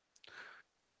right.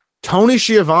 Tony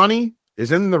Schiavone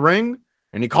is in the ring,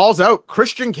 and he calls out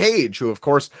Christian Cage, who, of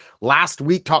course, last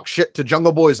week talked shit to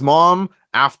Jungle Boy's mom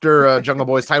after Jungle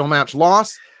Boy's title match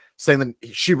loss, saying that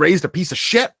she raised a piece of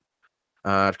shit.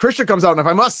 Christian comes out, and if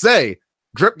I must say,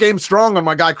 drip game strong on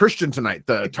my guy Christian tonight.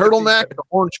 The turtleneck, the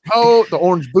orange coat, the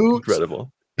orange boots,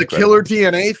 incredible. The Killer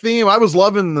TNA theme. I was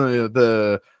loving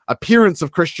the appearance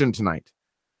of Christian tonight.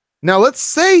 Now, let's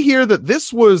say here that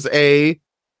this was a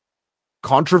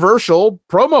controversial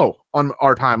promo on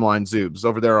our timeline, Zoobs,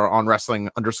 over there on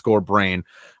wrestling_brain,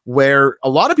 where a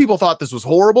lot of people thought this was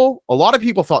horrible. A lot of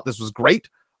people thought this was great.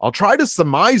 I'll try to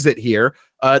surmise it here.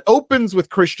 It opens with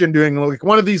Christian doing like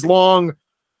one of these long,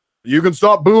 you can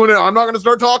stop booing it. I'm not going to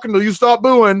start talking until you stop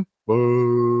booing.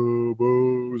 Boo,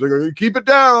 boo. Like, keep it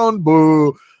down.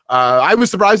 Boo. I was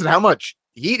surprised at how much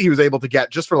heat he was able to get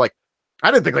just for like,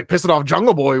 I didn't think like pissing off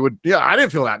Jungle Boy would, I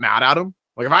didn't feel that mad at him.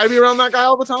 Like if I'd be around that guy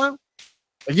all the time,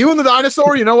 like, you and the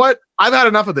dinosaur, you know what? I've had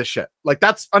enough of this shit. Like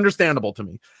that's understandable to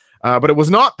me. But it was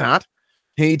not that.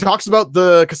 He talks about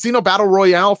the Casino Battle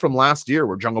Royale from last year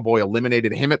where Jungle Boy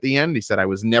eliminated him at the end. He said, I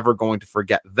was never going to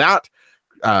forget that.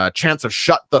 Chance of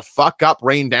shut the fuck up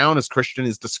rain down, as Christian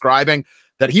is describing,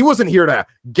 that he wasn't here to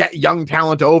get young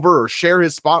talent over or share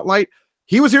his spotlight.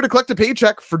 He was here to collect a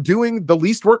paycheck for doing the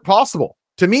least work possible.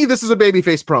 To me, this is a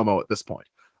babyface promo at this point.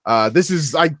 I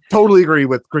totally agree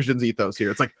with Christian's ethos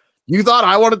here. It's like, you thought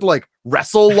I wanted to like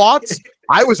wrestle lots?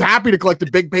 I was happy to collect a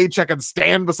big paycheck and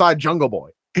stand beside Jungle Boy.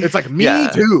 It's like me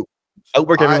too.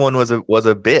 Outwork everyone was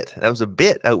a bit. That was a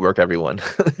bit. Outwork everyone.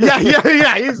 Yeah. He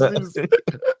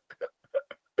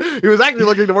was actually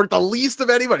looking to work the least of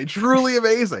anybody. Truly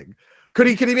amazing. Could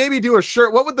he maybe do a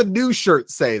shirt? What would the new shirt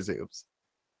say, Zoobs?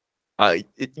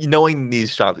 Knowing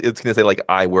these shops, it's gonna say like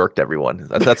I worked everyone.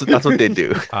 That's what they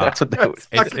do. That's what they do.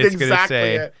 It's gonna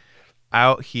say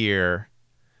out here.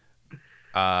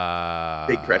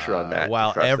 Big pressure on that.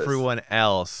 While everyone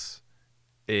else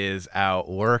is out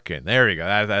working. There we go.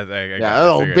 A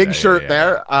little big shirt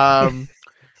there.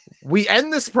 We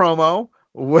end this promo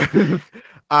with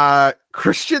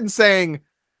Christian saying,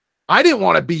 I didn't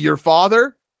want to be your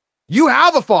father. You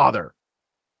have a father,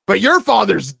 but your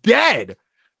father's dead.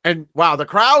 And wow,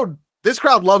 this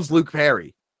crowd loves Luke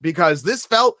Perry because this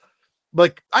felt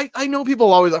like, I know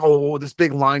people always like, oh, this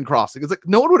big line crossing. It's like,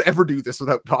 no one would ever do this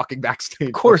without talking backstage.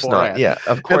 Of course beforehand. not. Yeah,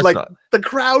 of course not. The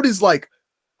crowd is like,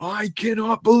 I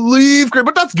cannot believe,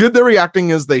 but that's good. They're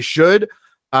reacting as they should.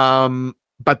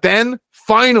 But then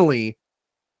finally,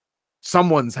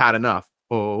 someone's had enough.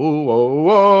 Oh.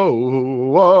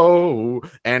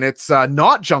 And it's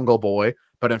not Jungle Boy,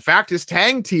 but in fact, his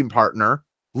tag team partner,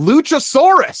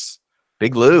 Luchasaurus.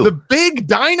 Big Lou. The big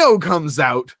dino comes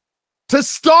out to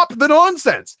stop the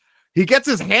nonsense. He gets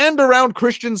his hand around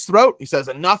Christian's throat. He says,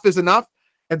 enough is enough.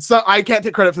 And so I can't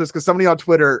take credit for this because somebody on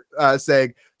Twitter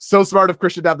saying, so smart of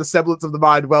Christian to have the semblance of the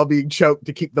mind while being choked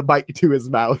to keep the bite to his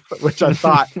mouth, which I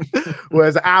thought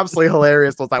was absolutely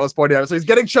hilarious as I was pointing out. So he's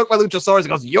getting choked by Luchasaurus. He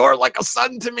goes, you're like a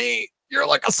son to me. You're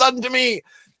like a son to me.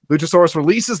 Luchasaurus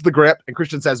releases the grip and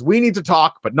Christian says, we need to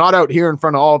talk, but not out here in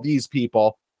front of all these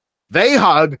people. They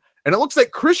hug. And it looks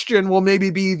like Christian will maybe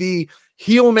be the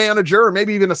heel manager or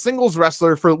maybe even a singles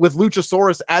wrestler with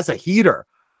Luchasaurus as a heater.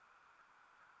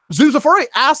 Zeus, before I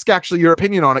ask actually your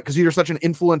opinion on it, because you're such an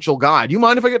influential guy, do you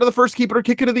mind if I get to the first keep it or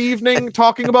kick it of the evening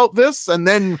talking about this? And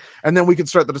then we can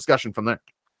start the discussion from there.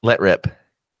 Let rip.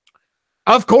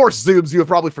 Of course, Zoobs, you have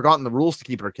probably forgotten the rules to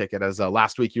keep it or kick it as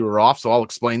last week you were off, so I'll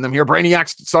explain them here.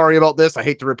 Brainiacs, sorry about this. I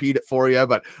hate to repeat it for you,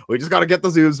 but we just got to get the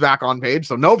Zoobs back on page,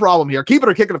 so no problem here. Keep it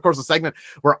or kick it, of course, a segment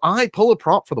where I pull a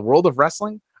prompt for the world of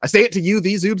wrestling. I say it to you,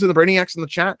 these Zoobs and the Brainiacs in the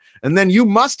chat, and then you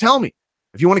must tell me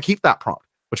if you want to keep that prompt,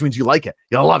 which means you like it,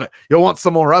 you'll love it, you'll want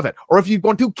some more of it, or if you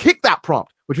want to kick that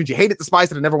prompt, which means you hate it,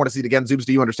 despise it, and never want to see it again. Zoobs,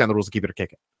 do you understand the rules of keep it or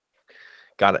kick it?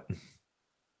 Got it.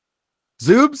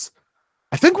 Zoobs,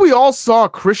 I think we all saw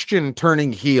Christian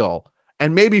turning heel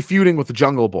and maybe feuding with the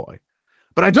Jungle Boy.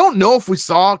 But I don't know if we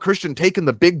saw Christian taking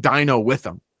the big dino with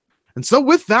him. And so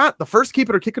with that, the first keep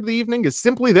it or kick it of the evening is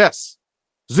simply this.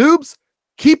 Zoobs,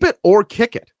 keep it or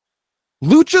kick it.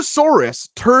 Luchasaurus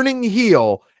turning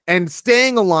heel and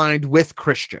staying aligned with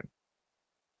Christian.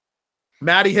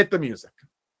 Maddie, hit the music.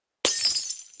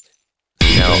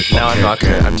 Now I'm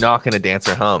not gonna dance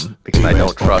or hum because I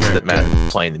don't trust that Matt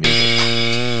is playing the music.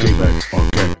 Keep it or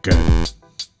kick it.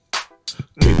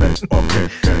 Keep it or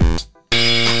kick it.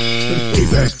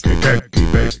 Keep it, kick it,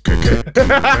 keep it, kick it.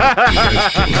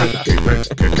 Keep it,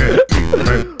 kick it, keep it.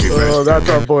 Oh, that's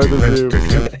our boy, the Zoobs.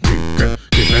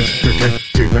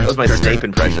 That was my Snape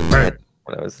impression, right?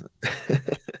 When I was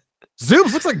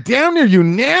Zoobs looks like damn near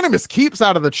unanimous keeps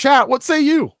out of the chat. What say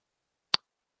you?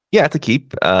 Yeah, it's a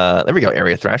keep. There we go,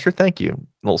 Area Thrasher. Thank you,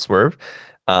 little swerve.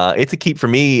 It's a keep for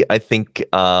me. I think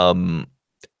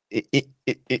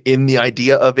in the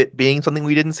idea of it being something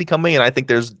we didn't see coming, and I think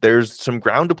there's some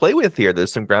ground to play with here.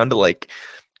 There's some ground to like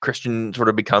Christian sort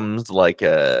of becomes like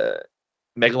a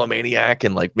megalomaniac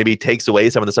and like maybe takes away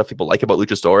some of the stuff people like about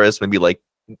Luchasaurus. Maybe like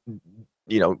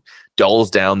dulls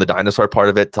down the dinosaur part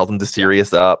of it, tells him to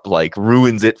serious up, like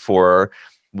ruins it for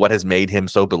what has made him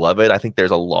so beloved. I think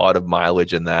there's a lot of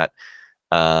mileage in that.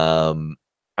 I'm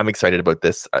excited about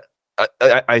this.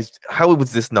 How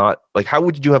was this not like? How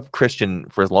would you have Christian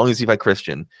for as long as you've had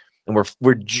Christian, and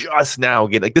we're just now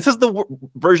getting like this is the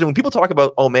version when people talk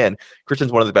about, oh man,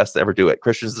 Christian's one of the best to ever do it.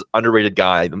 Christian's an underrated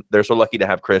guy. They're so lucky to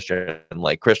have Christian.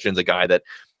 Like Christian's a guy that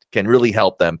can really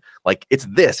help them. Like it's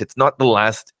this. It's not the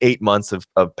last 8 months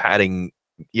of patting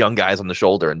young guys on the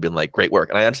shoulder and being like, great work.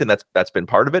 And I understand that's been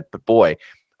part of it, but boy,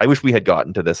 I wish we had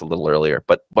gotten to this a little earlier,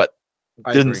 but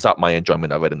didn't stop my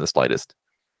enjoyment of it in the slightest.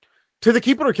 To the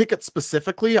keep it or kick it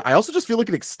specifically, I also just feel like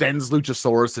it extends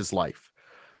Luchasaurus's life.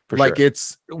 For like sure.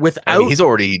 it's without. I mean, he's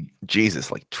already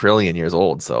like trillion years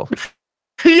old. So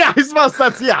yeah, I suppose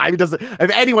that's He doesn't. If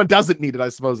anyone doesn't need it, I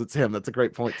suppose it's him. That's a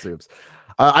great point, Subes.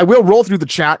 I will roll through the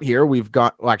chat here. We've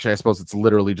got. Well, actually, I suppose it's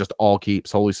literally just all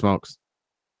keeps. Holy smokes!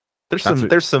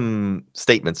 There's some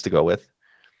statements to go with.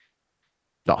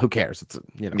 No, who cares? It's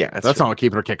yeah, that's not what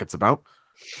keep it or kick it's about.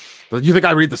 But you think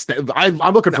I read the?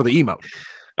 I'm looking for the emote.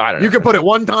 I don't know. You can put it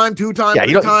 1 time, 2 times, yeah,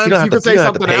 3 times. You can say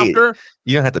something after.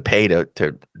 You don't have to pay to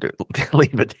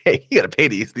leave a day. You got to pay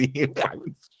to use the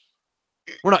emote.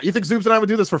 We're not. You think Zoobs and I would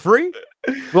do this for free?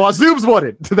 Well, Zoobs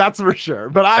wouldn't. That's for sure.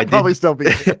 But I'd probably still be.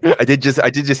 I did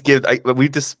just give. We're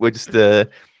just. It's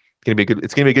gonna be a good.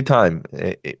 It's gonna be a good time.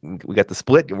 We got the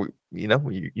split.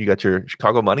 You got your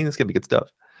Chicago money. It's gonna be good stuff.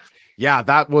 Yeah,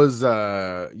 that was.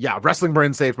 Wrestling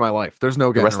Brain saved my life. There's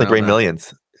no getting Wrestling around Brain that.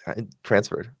 Millions. I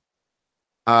transferred.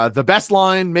 The best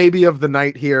line maybe of the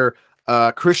night here.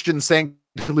 Christian saying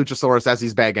to Luchasaurus as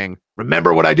he's begging,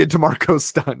 "Remember what I did to Marco's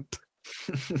stunt."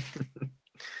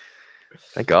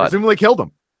 Thank God. Presumably killed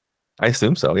him. I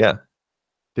assume so. Yeah.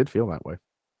 Did feel that way.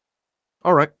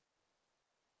 All right.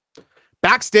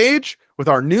 Backstage with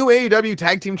our new AEW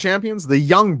Tag Team Champions, the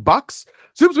Young Bucks.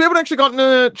 Soups, we haven't actually gotten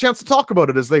a chance to talk about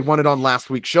it as they won it on last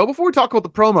week's show. Before we talk about the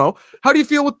promo, how do you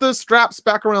feel with the straps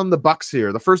back around the Bucks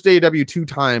here? The first AEW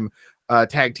 2-time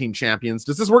Tag Team Champions.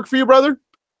 Does this work for you, brother?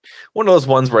 One of those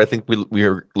ones where I think we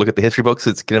look at the history books,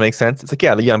 it's going to make sense. It's like,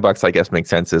 yeah, the Young Bucks, I guess, makes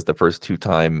sense as the first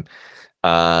 2-time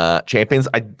champions.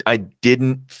 I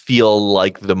didn't feel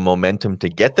like the momentum to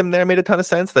get them there made a ton of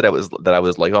sense. That I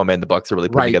was like, oh man, the Bucks are really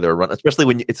putting together a run, especially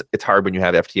when it's hard when you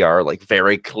have FTR like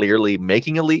very clearly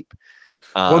making a leap.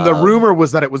 Well, the rumor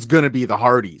was that it was going to be the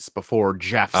Hardys before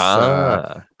Jeff's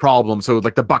problem. So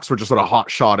like the Bucks were just sort of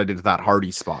hot shotted into that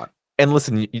Hardy spot. And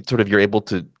listen, you're able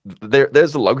to.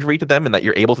 There's a luxury to them in that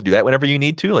you're able to do that whenever you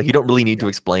need to. Like you don't really need to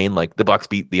explain like the Bucks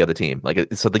beat the other team. Like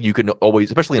it's something you can always,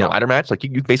 especially in a ladder match, like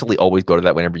you basically always go to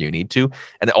that whenever you need to.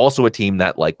 And also a team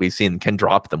that like we've seen can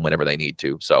drop them whenever they need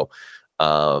to. So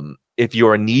if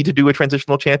you're in need to do a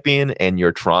transitional champion and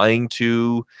you're trying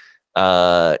to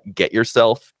get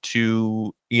yourself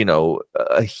to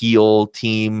a heel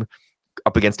team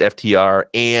up against FTR,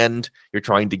 and you're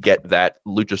trying to get that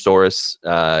Luchasaurus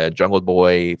Jungle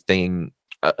Boy thing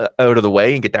out of the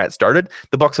way and get that started,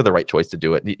 the Bucks are the right choice to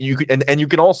do it. You could, and you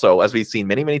can also, as we've seen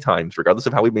many times, regardless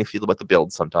of how we may feel about the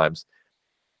build, sometimes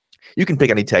you can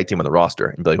pick any tag team on the roster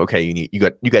and be like, okay, you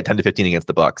got 10 to 15 against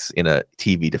the Bucks in a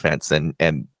TV defense,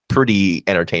 and pretty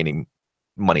entertaining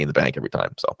Money in the Bank every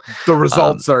time. So the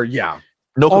results are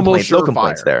no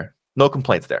complaints there. No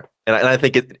complaints there. And I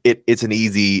think it's an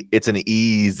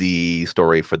easy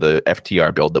story for the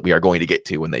FTR build that we are going to get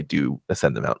to when they do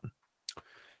ascend the mountain.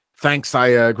 Thanks. I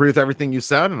agree with everything you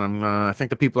said, and I think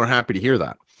the people are happy to hear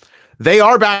that. They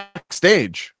are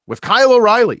backstage with Kyle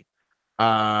O'Reilly.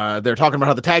 They're talking about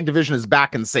how the tag division is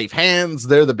back in safe hands.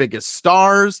 They're the biggest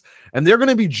stars, and they're going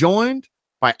to be joined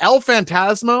by El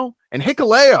Phantasmo and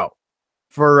Hikuleo.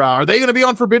 Are they going to be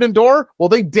on Forbidden Door? Well,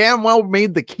 they damn well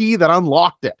made the key that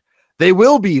unlocked it. They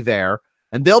will be there,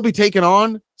 and they'll be taking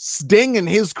on Sting and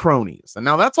his cronies. And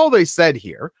now that's all they said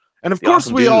here. And of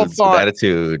course, we all thought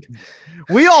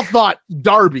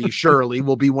Darby surely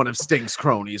will be one of Sting's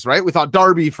cronies, right? We thought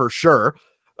Darby for sure.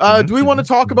 Do we want to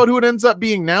talk about who it ends up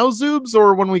being now, Zoobs,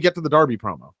 or when we get to the Darby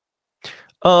promo?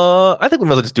 I think we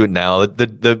might as well just do it now.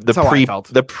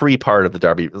 The pre part of the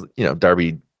Darby,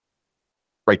 Darby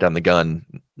right down the gun,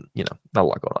 not a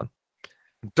lot going on.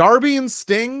 Darby and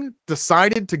Sting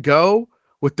decided to go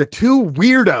with the two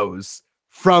weirdos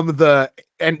from the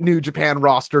New Japan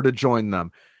roster to join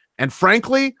them. And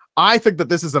frankly, I think that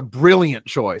this is a brilliant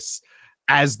choice,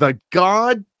 as the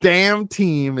goddamn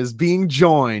team is being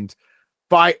joined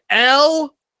by L.I.J.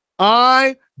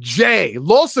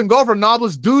 Los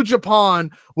Ingobernables du Japan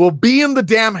will be in the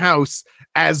damn house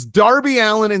as Darby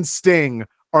Allin and Sting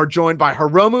are joined by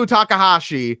Hiromu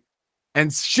Takahashi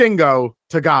and Shingo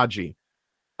Takagi.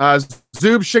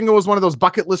 Shingo was one of those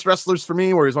bucket list wrestlers for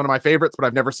me, where he's one of my favorites, but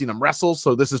I've never seen him wrestle,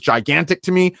 so this is gigantic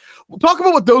to me. We'll talk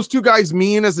about what those two guys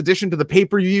mean as addition to the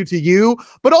pay-per-view to you,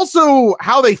 but also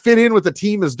how they fit in with the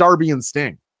team as Darby and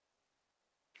Sting.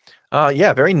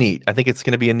 Yeah, very neat. I think it's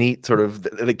going to be a neat sort of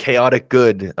the chaotic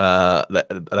good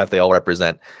that they all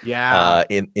represent. Yeah,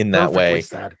 in that way.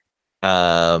 Said.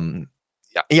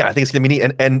 Yeah, I think it's going to be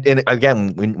neat. And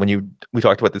again, when we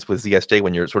talked about this with ZSJ,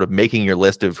 when you're sort of making your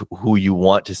list of who you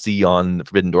want to see on the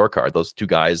Forbidden Door card, those two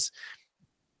guys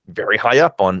very high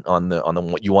up on the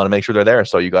what you want to make sure they're there.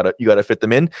 So you gotta fit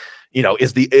them in.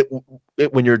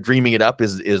 When you're dreaming it up,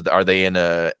 are they in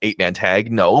a 8-man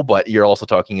tag? No, but you're also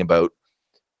talking about,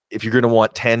 if you're going to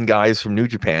want 10 guys from New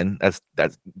Japan, that's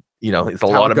it's a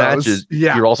lot of matches.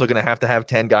 Yeah. You're also going to have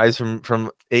 10 guys from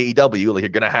AEW. Like, you're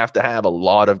going to have a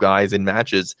lot of guys in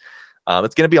matches.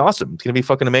 It's going to be awesome. It's going to be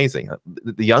fucking amazing.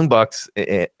 The Young Bucks,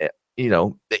 they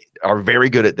are very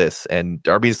good at this, and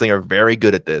Darby and Sting are very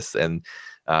good at this, and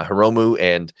Hiromu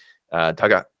and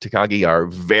Takagi are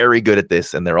very good at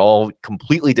this, and they're all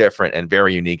completely different and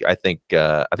very unique. I think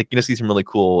you're going to see some really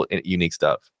cool and unique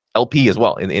stuff. LP as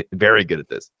well, and very good at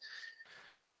this.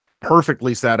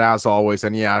 Perfectly said, as always.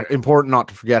 And yeah, important not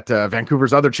to forget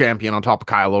Vancouver's other champion on top of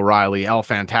Kyle O'Reilly, El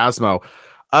Phantasmo.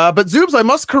 But Zoobs, I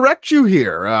must correct you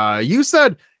here. You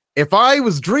said if I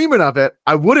was dreaming of it,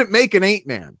 I wouldn't make an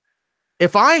 8-man.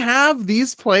 If I have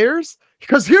these players,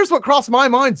 because here's what crossed my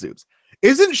mind, Zoobs.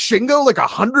 Isn't Shingo like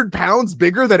 100 pounds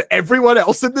bigger than everyone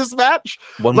else in this match?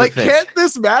 Can't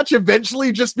this match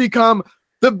eventually just become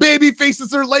the baby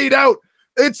faces are laid out?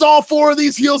 It's all 4 of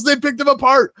these heels. They picked them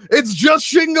apart. It's just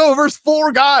Shingo versus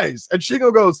 4 guys. And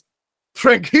Shingo goes,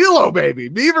 tranquilo, baby.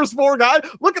 Me versus 4 guys.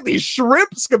 Look at these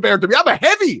shrimps compared to me. I'm a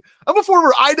heavy. I'm a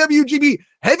former IWGP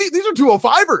heavy. These are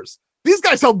 205ers. These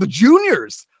guys held the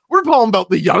juniors. We're talking about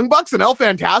the Young Bucks and El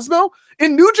Phantasmo.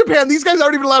 In New Japan, these guys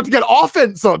aren't even allowed to get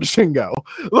offense on Shingo.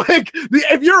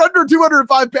 If you're under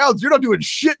 205 pounds, you're not doing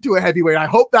shit to a heavyweight. I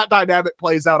hope that dynamic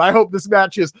plays out. I hope this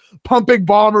match is pumping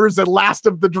bombers and Last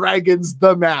of the Dragons,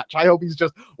 the match. I hope he's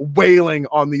just wailing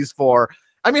on these 4.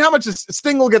 I mean, how much is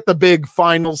Sting will get the big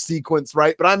final sequence,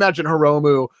 right? But I imagine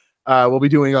Hiromu will be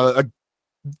doing a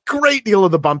great deal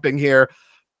of the bumping here.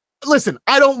 Listen,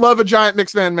 I don't love a giant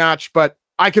mixed man match, but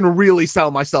I can really sell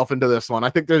myself into this one.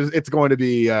 I think it's going to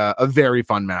be a very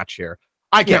fun match here.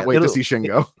 I can't wait to see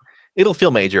Shingo. It'll feel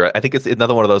major. I think it's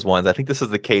another one of those ones. I think this is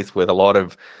the case with a lot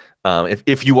of,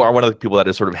 if you are one of the people that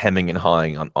is sort of hemming and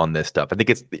hawing on this stuff. I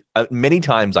think it's many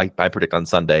times I predict on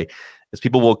Sunday is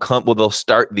people they'll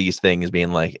start these things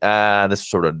being like, I'm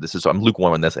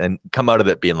lukewarm on this, and come out of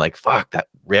it being like, fuck, that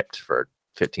ripped for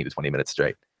 15 to 20 minutes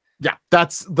straight. Yeah,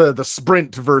 that's the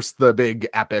sprint versus the big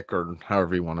epic, or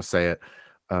however you want to say it.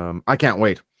 I can't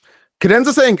wait.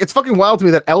 Cadenza saying it's fucking wild to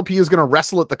me that LP is going to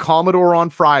wrestle at the Commodore on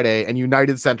Friday and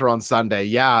United Center on Sunday.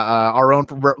 Yeah, our own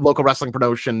local wrestling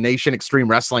promotion, Nation Extreme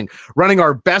Wrestling, running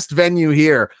our best venue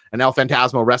here, and El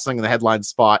Phantasmo wrestling in the headline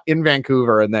spot in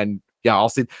Vancouver. And then, yeah, I'll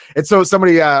see. And so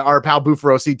somebody, our pal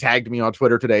Buffarosi, tagged me on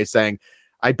Twitter today saying,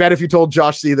 I bet if you told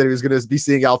Josh C that he was going to be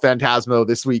seeing El Phantasmo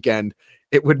this weekend,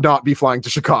 it would not be flying to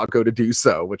Chicago to do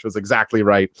so, which was exactly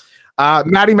right.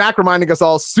 Matty Mac reminding us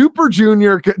all, Super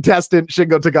Junior contestant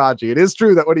Shingo Takagi. It is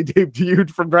true that when he debuted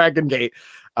from Dragon Gate,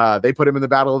 they put him in the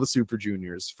Battle of the Super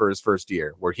Juniors for his first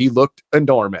year, where he looked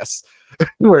enormous,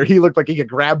 where he looked like he could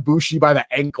grab Bushi by the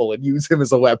ankle and use him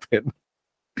as a weapon.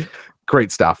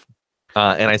 Great stuff.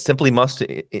 And I simply must,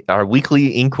 our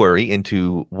weekly inquiry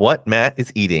into what Matt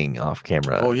is eating off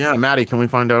camera. Oh, yeah, Matty, can we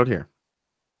find out here?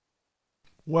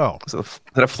 Well, Is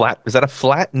that a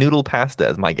flat noodle pasta?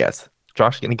 Is my guess.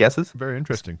 Josh, any guesses? very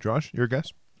interesting. Josh, your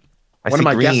guess? What am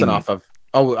I guessing off of?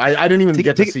 Oh, I didn't even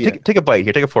get to see it. Take a bite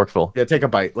here. Take a forkful. Yeah, take a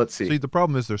bite. Let's see. See, the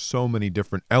problem is there's so many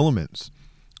different elements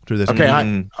to this.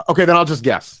 Okay, okay, then I'll just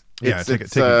guess. Yeah, take a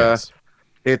guess.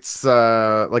 It's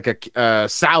like a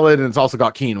salad, and it's also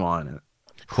got quinoa in it.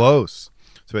 Close.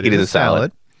 So it is a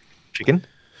salad. Chicken.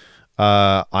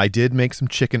 I did make some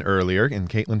chicken earlier, and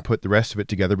Caitlin put the rest of it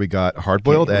together. We got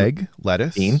hard-boiled egg,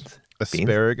 lettuce, Beans.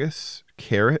 asparagus,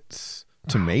 carrots,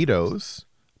 tomatoes,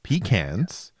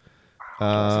 pecans.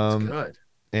 Sounds good.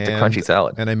 It's a crunchy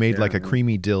salad. And I made like a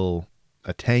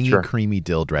tangy creamy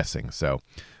dill dressing. So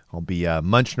I'll be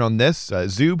munching on this.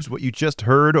 Zoobs, what you just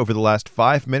heard over the last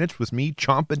 5 minutes was me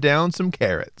chomping down some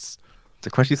carrots. It's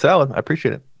a crunchy salad. I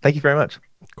appreciate it. Thank you very much.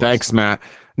 Thanks, Matt.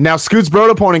 Now, Scoots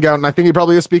Broda pointing out, and I think he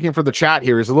probably is speaking for the chat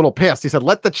here. He's a little pissed. He said,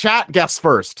 "Let the chat guess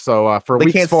first." So for They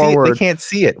weeks can't forward, see it. They can't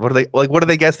see it. What are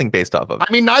they guessing based off of?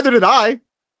 I mean, neither did I.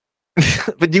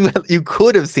 But you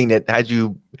could have seen it had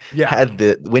you had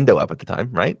the window up at the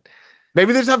time, right?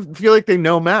 Maybe they just feel like they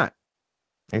know Matt.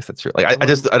 I guess that's true. Like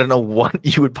I don't know what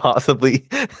you would possibly.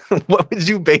 What would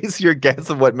you base your guess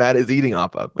of what Matt is eating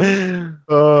off of?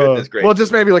 Goodness gracious. Well,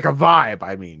 just maybe like a vibe.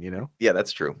 I mean, Yeah,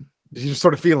 that's true. you're just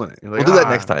sort of feeling it. You're like, We'll do that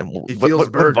next time. he What feels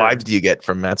burger. vibes do you get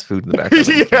from Matt's food in the background?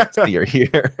 Yeah. Can't see or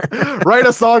hear? Write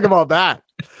a song about that.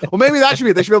 Well, maybe that should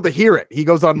be. They should be able to hear it. He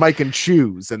goes on mic and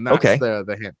chews, and that's Okay.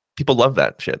 the hint. People love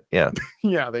that shit. Yeah.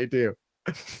 Yeah, they do.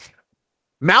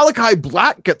 Malachi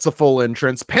Black gets a full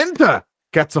entrance. Penta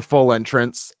gets a full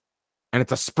entrance. And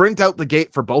it's a sprint out the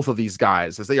gate for both of these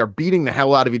guys as they are beating the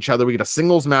hell out of each other. We get a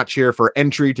singles match here for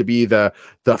entry to be the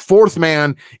fourth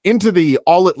man into the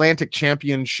All Atlantic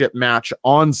Championship match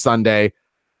on Sunday.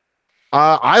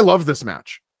 I love this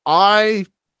match. I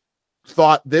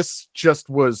thought this just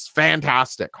was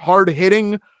fantastic. Hard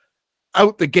hitting,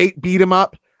 out the gate, beat him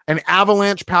up, an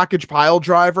avalanche package pile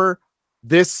driver.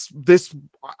 This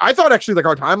I thought actually like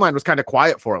our timeline was kind of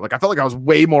quiet for it. Like I felt like I was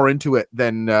way more into it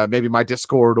than maybe my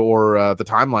Discord or the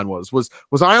timeline was. Was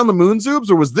I on the moon,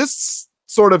 Zoobs, or was this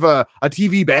sort of a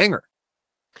TV banger?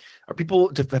 Have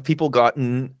people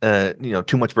gotten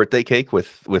too much birthday cake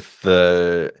with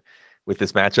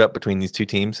this matchup between these two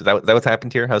teams? Is that what's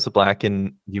happened here? House of Black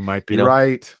and You might be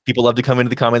right. people love to come into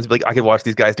the comments and be like, I could watch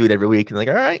these guys do it every week. And they're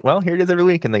like, all right, well, here it is every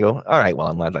week. And they go, all right, well,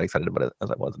 I'm not that excited about it as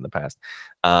I was in the past.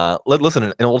 Listen,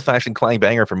 an old-fashioned clang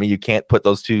banger for me. You can't put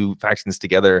those two factions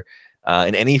together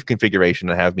in any configuration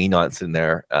and have me not sitting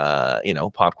there,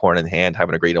 popcorn in hand,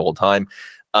 having a great old time.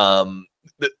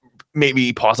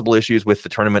 Maybe possible issues with the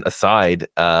tournament aside,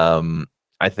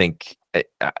 I think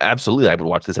absolutely I would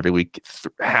watch this every week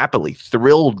happily,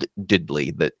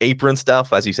 thrilledly. The apron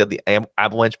stuff, as you said, the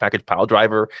avalanche package pile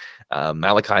driver.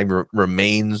 Malachi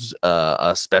remains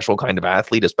a special kind of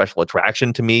athlete, a special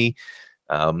attraction to me.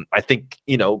 I think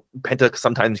Penta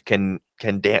sometimes can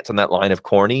dance on that line of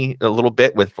corny a little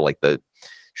bit with like the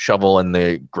shovel and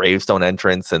the gravestone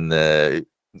entrance and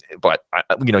but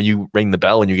you ring the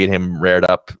bell and you get him rared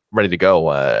up, ready to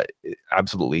go.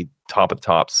 Absolutely top of the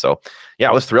tops. So yeah,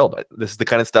 I was thrilled. This is the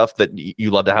kind of stuff that you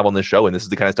love to have on the show, and this is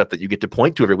the kind of stuff that you get to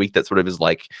point to every week. That sort of is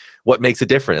like what makes it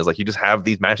different. Is like you just have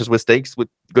these matches with stakes with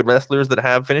good wrestlers that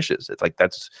have finishes. It's like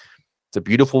it's a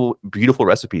beautiful, beautiful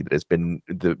recipe that has been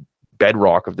the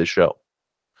bedrock of this show.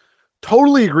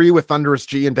 Totally agree with Thunderous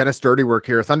G and Dennis Dirtywork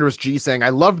here. Thunderous G saying, I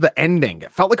loved the ending.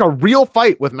 It felt like a real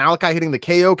fight with Malachi hitting the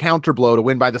KO counter blow to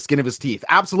win by the skin of his teeth.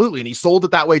 Absolutely. And he sold it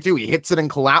that way too. He hits it and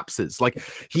collapses. Like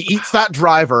he eats that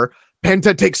driver.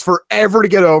 Penta takes forever to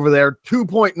get over there.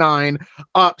 2.9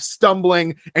 up,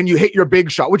 stumbling, and you hit your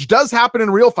big shot, which does happen in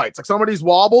real fights. Like somebody's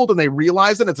wobbled and they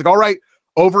realize it. And it's like, all right,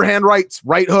 overhand rights,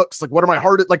 right hooks. Like, what am I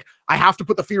hard at? Like, I have to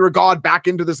put the fear of God back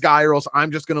into this guy or else I'm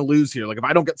just going to lose here. Like, if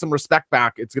I don't get some respect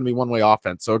back, it's going to be one-way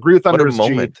offense. So agree with Thunderous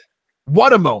G.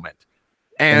 What a moment.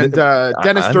 And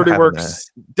Dennis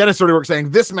Dirtyworks saying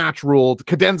this match ruled.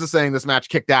 Cadenza saying this match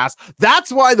kicked ass.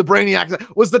 That's why the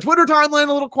Brainiacs was the Twitter timeline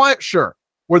a little quiet. Sure.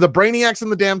 Were the Brainiacs in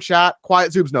the damn chat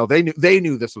quiet? Zoobs? No, they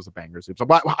knew this was a banger. Zoobs. So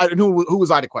who was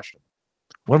I to question?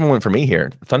 One moment for me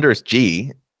here. Thunderous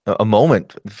G, a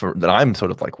moment that I'm sort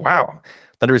of like, wow.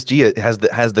 Thunderous G has the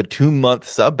 2-month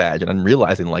sub badge, and I'm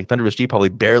realizing like Thunderous G probably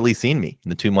barely seen me in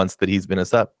the 2 months that he's been a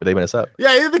sub. Or they've been a sub.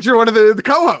 Yeah, I think you're one of the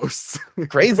co-hosts.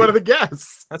 Crazy. One of the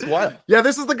guests. That's wild. Yeah,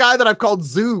 this is the guy that I've called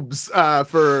Zoobs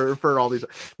for all these.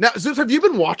 Now, Zoobs, have you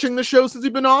been watching the show since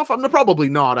you've been off? I'm probably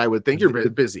not. I would think you're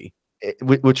busy.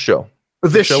 Which show?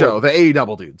 This show, the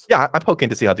AEW dudes. Yeah, I poke in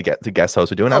to see how the guest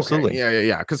hosts are doing. Absolutely. Okay,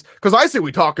 yeah. Because I say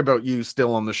we talk about you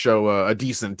still on the show a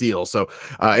decent deal. So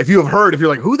if you're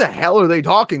like, who the hell are they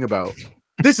talking about?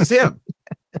 This is him.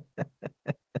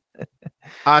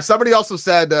 Somebody also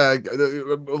said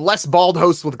less bald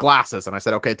hosts with glasses, and I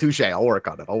said, okay, touche. I'll work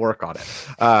on it.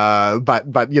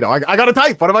 But you know, I got to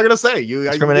type. What am I gonna say?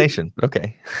 Discrimination.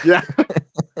 Okay. Yeah.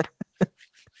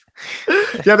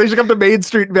 Yeah, they should come to Main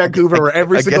Street in Vancouver where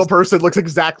every single person looks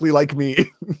exactly like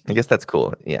me. I guess that's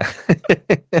cool. Yeah.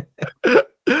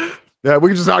 Yeah, we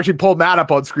can just actually pull Matt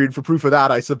up on screen for proof of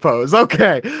that, I suppose.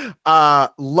 Okay.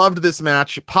 Loved this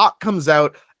match. Pac comes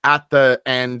out at the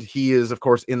end. He is, of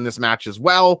course, in this match as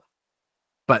well.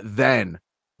 But then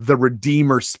the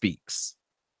Redeemer speaks.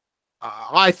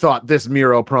 I thought this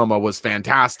Miro promo was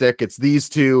fantastic. It's these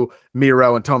two,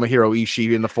 Miro and Tomohiro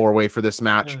Ishii, in the four-way for this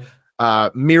match.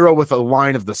 Miro with a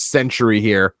line of the century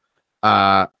here.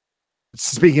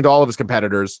 Speaking to all of his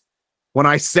competitors. When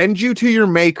I send you to your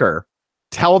maker,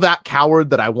 tell that coward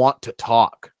that I want to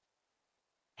talk.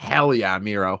 Hell yeah,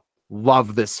 Miro.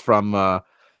 Love this from the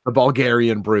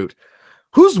Bulgarian brute.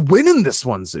 Who's winning this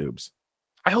one, Zoobs?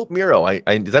 I hope Miro.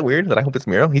 Is that weird that I hope it's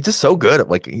Miro? He's just so good.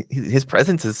 Like his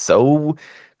presence is so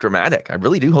dramatic. I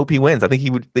really do hope he wins. I think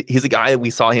he's a guy that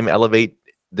we saw him elevate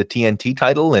the TNT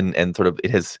title and sort of it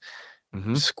has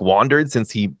squandered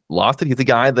since he lost it. He's a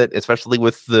guy that, especially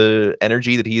with the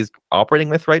energy that he's operating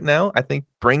with right now, I think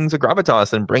brings a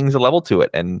gravitas and brings a level to it,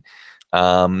 and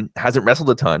hasn't wrestled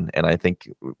a ton, and I think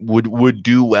would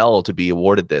do well to be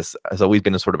awarded this. Has always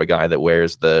been a sort of a guy that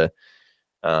wears the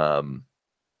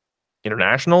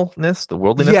internationalness, the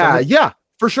worldliness. Yeah,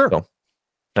 for sure. So, I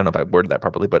don't know if I worded that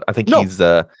properly, but I think he's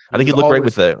I think he looked great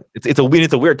with the it's a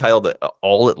weird title, the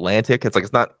All Atlantic. It's like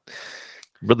it's not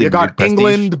really. You got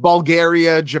England,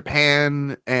 Bulgaria,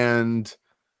 Japan, and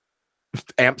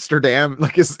Amsterdam.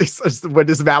 Like when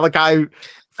is Malachi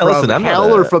from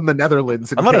hell or from the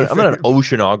Netherlands? I'm not an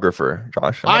oceanographer,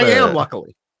 Josh. I am,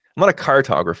 luckily. I'm not a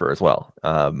cartographer as well.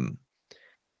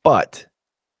 But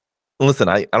listen,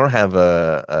 I don't have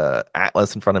a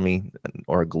atlas in front of me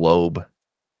or a globe,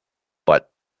 but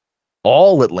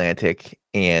All Atlantic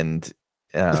and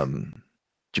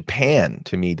Japan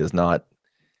to me doesn't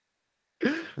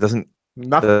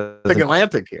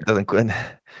Atlantic here. Doesn't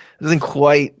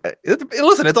quite.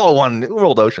 Listen, it's all one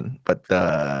world ocean, but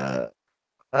I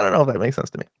don't know if that makes sense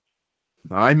to me.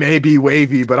 I may be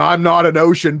wavy, but I'm not an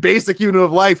ocean. Basic unit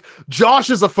of life. Josh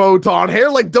is a photon.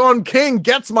 Hair like Don King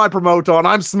gets my promoton.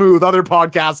 I'm smooth. Other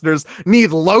podcasters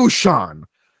need lotion.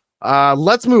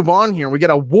 Let's move on here. We get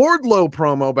a Wardlow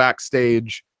promo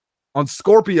backstage on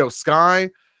Scorpio Sky.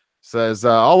 Says,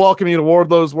 I'll welcome you to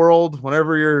Wardlow's world.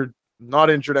 Whenever you're not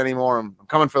injured anymore, I'm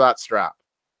coming for that strap.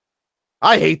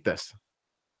 I hate this.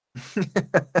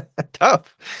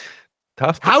 Tough.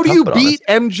 How do you beat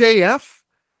MJF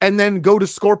and then go to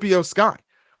Scorpio Sky?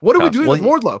 What are we doing with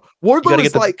Wardlow? Wardlow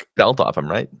is like belt off him,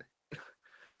 right?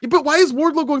 Yeah, but why is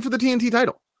Wardlow going for the TNT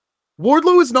title?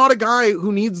 Wardlow is not a guy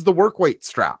who needs the work weight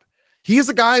strap. He is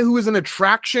a guy who is an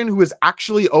attraction, who is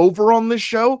actually over on this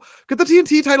show. Get the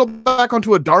TNT title back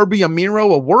onto a Darby, a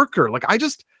Miro, a worker. Like I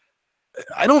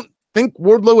don't think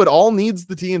Wardlow at all needs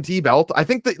the TNT belt. I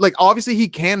think that, like, obviously he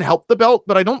can help the belt,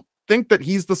 but I don't think that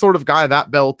he's the sort of guy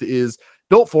that belt is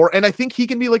built for. And I think he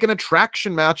can be like an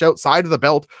attraction match outside of the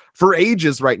belt for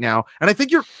ages right now. And I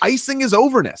think you're icing his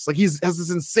overness. Like has this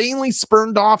insanely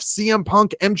spurned off CM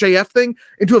Punk MJF thing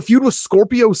into a feud with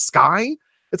Scorpio Sky.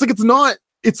 It's like,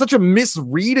 it's such a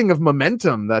misreading of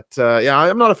momentum that,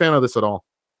 I'm not a fan of this at all.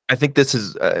 I think this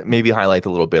is maybe highlight a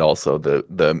little bit also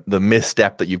the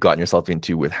misstep that you've gotten yourself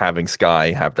into with having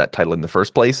Sky have that title in the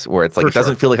first place, where it's like it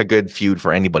doesn't feel like a good feud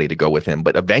for anybody to go with him,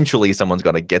 but eventually someone's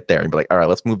got to get there and be like, all right,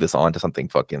 let's move this on to something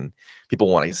fucking people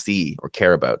want to see or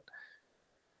care about.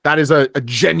 That is a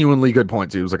genuinely good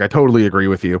point, too. It was like, I totally agree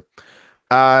with you.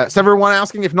 Everyone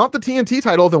asking, if not the TNT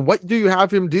title, then what do you have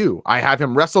him do? I have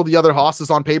him wrestle the other hosses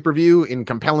on pay-per-view in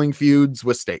compelling feuds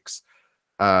with stakes.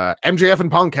 MJF and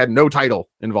Punk had no title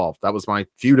involved. That was my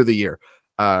feud of the year.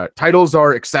 Titles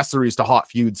are accessories to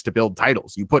hot feuds to build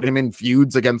titles. You put him in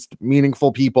feuds against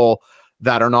meaningful people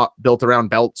that are not built around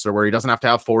belts, or where he doesn't have to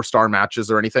have 4-star matches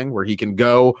or anything, where he can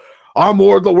go,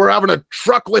 we're having a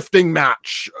truck lifting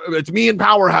match. It's me and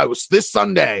Powerhouse this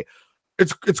Sunday.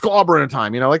 It's clobbering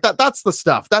time, like that. That's the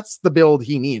stuff. That's the build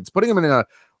he needs. Putting him in a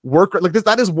work like this,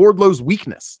 that is Wardlow's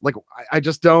weakness. Like I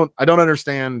don't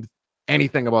understand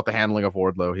anything about the handling of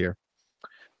Wardlow here.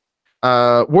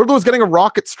 Wardlow's getting a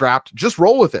rocket strapped. Just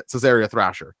roll with it, says Area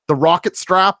Thrasher. The rocket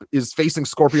strap is facing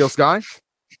Scorpio Sky.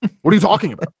 What are you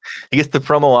talking about? He gets the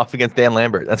promo off against Dan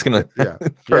Lambert. That's gonna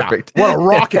perfect. Yeah. What a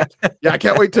rocket! Yeah, I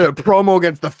can't wait to promo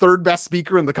against the third best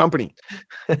speaker in the company.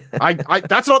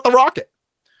 That's not the rocket.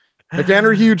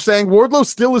 McAndrew Huge saying Wardlow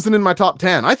still isn't in my top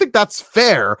 10. I think that's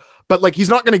fair, but like he's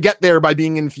not going to get there by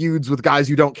being in feuds with guys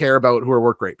you don't care about who are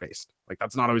work rate based. Like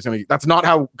that's not always going to. That's not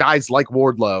how guys like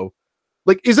Wardlow.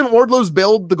 Like, isn't Wardlow's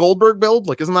build the Goldberg build?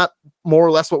 Like, isn't that more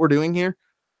or less what we're doing here?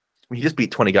 He just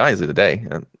beat 20 guys in a day,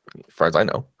 as far as I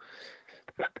know.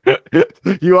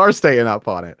 You are staying up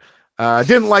on it.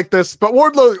 Didn't like this, but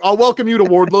Wardlow, I'll welcome you to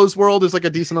Wardlow's world is like a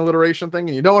decent alliteration thing.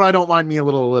 And you know what? I don't mind me a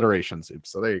little alliteration soup.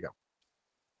 So there you go.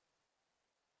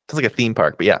 Sounds like a theme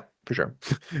park, but yeah, for sure.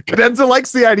 Cadenza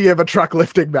likes the idea of a truck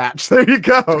lifting match. There you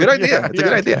go. Good idea. It's a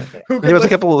good idea. There was a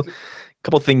couple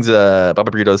things. Baba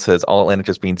Burrito says All Atlantic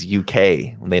just means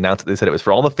UK. When they announced it, they said it was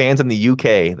for all the fans in the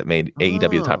UK that made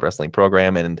AEW the top wrestling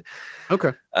program. And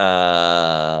okay,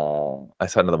 I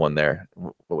saw another one there.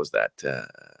 What was that?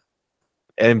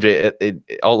 MJ,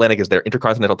 All Atlantic is their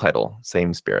intercontinental title.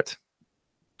 Same spirit.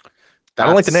 I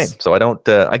don't like the name, so I don't.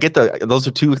 I get those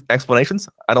are two explanations.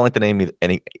 I don't like the name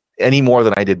any more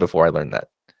than I did before I learned that.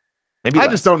 Maybe I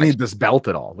just don't need this belt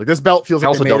at all. Like this belt feels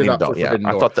like they made it up for Forbidden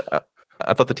Door.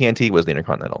 I thought the TNT was the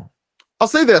Intercontinental. I'll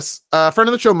say this. A friend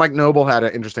of the show, Mike Noble, had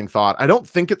an interesting thought. I don't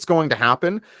think it's going to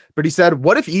happen, but he said,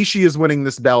 what if Ishii is winning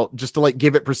this belt just to like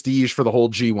give it prestige for the whole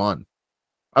G1?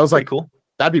 I was like, cool.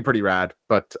 That'd be pretty rad,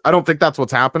 but I don't think that's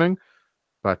what's happening.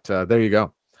 But there you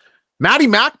go. Matty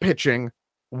Mac pitching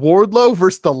Wardlow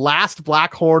versus the last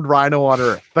black horned rhino on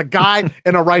earth. The guy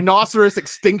in a rhinoceros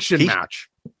extinction match.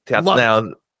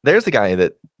 Now, there's the guy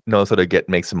that knows how to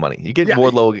make some money. You get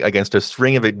Wardlow against a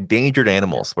string of endangered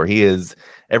animals where he is,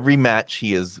 every match,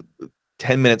 he is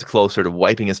 10 minutes closer to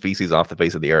wiping his species off the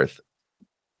face of the earth.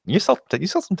 You sell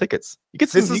some tickets. You get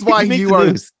some, this is why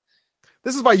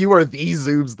you are the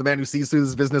Zoobs, the man who sees through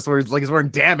this business where he's wearing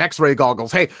damn X-ray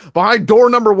goggles. Hey, behind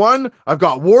door number 1, I've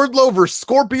got Wardlow versus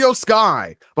Scorpio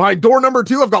Sky. Behind door number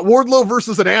 2, I've got Wardlow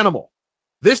versus an animal.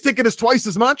 This ticket is twice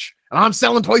as much, and I'm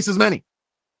selling twice as many.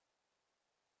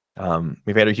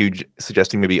 We've had a huge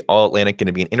suggesting maybe All Atlantic going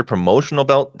to be an interpromotional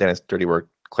belt. Dennis Dirty Work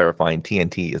clarifying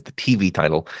TNT is the TV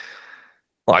title.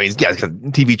 Well, I mean, yeah, because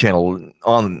TV channel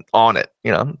on it.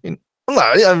 You know,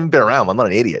 I haven't been around. I'm not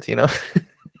an idiot. You know.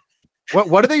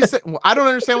 What do they say? I don't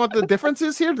understand what the difference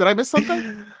is here. Did I miss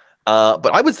something? But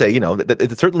I would say, you know, that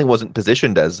it certainly wasn't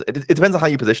positioned as. It depends on how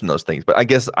you position those things. But I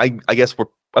guess I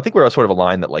think we're sort of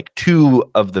aligned that like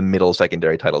 2 of the middle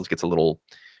secondary titles gets a little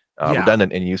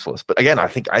redundant and useless. But again, I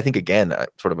think again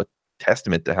sort of a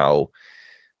testament to how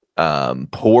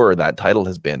poor that title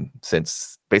has been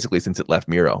since it left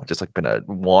Miro. Just like been a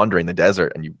wandering the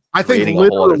desert, and I think creating a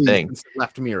whole other thing. Since it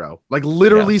left Miro, like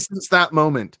literally since that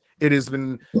moment. It has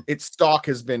been, its stock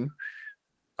has been,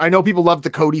 I know people love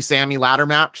the Cody Sammy ladder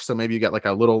match, so maybe you get like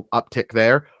a little uptick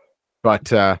there,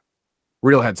 but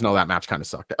real heads know that match kind of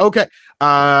sucked. Okay.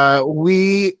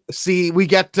 We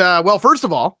get, well, first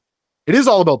of all, it is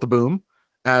all about the boom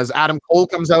as Adam Cole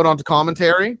comes out onto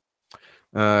commentary.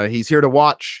 He's here to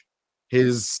watch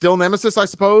his still nemesis, I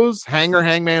suppose,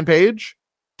 Hangman Page,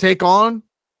 take on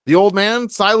the old man,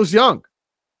 Silas Young.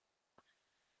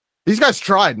 These guys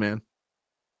tried, man.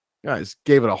 Guys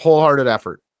gave it a wholehearted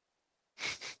effort.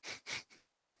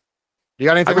 You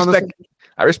got anything on this?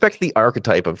 I respect the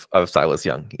archetype of Silas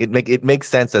Young. It makes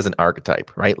sense as an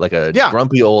archetype, right? Like a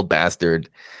grumpy old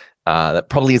bastard that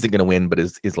probably isn't going to win, but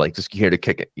is like just here to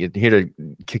kick it. You're here to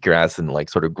kick your ass and like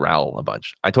sort of growl a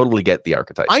bunch. I totally get the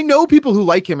archetype. I know people who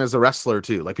like him as a wrestler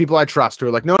too, like people I trust who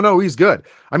are like, no, he's good.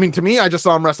 I mean, to me, I just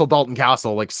saw him wrestle Dalton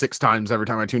Castle like 6 times every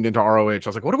time I tuned into ROH. I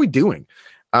was like, what are we doing?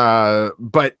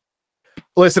 But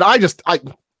listen,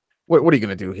 what are you going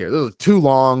to do here? This is too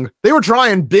long. They were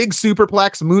trying big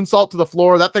superplex, moonsault to the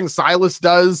floor. That thing Silas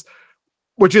does,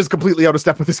 which is completely out of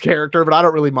step with his character, but I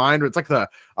don't really mind. It's like a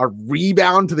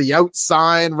rebound to the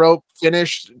outside rope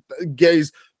finish.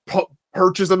 Gaze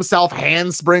perches himself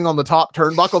handspring on the top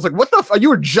turnbuckle. It's like, what the you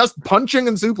were just punching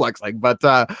and suplexing. But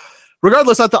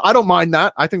regardless, I don't mind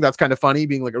that. I think that's kind of funny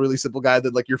being like a really simple guy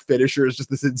that like your finisher is just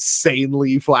this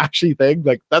insanely flashy thing.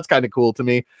 Like that's kind of cool to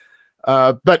me.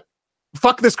 But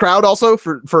fuck this crowd also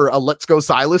for a Let's Go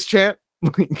Silas chant.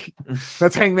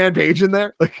 That's Hangman Page in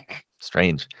there. Like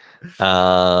strange.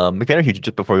 McFanner Hugh,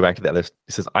 just before we go back to the others,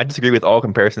 he says, I disagree with all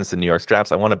comparisons to New York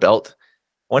straps. I want a belt.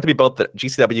 I want it to be both the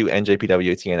GCW,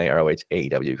 NJPW, TNA, ROH,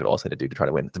 AEW could all say to do to try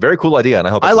to win. It's a very cool idea, and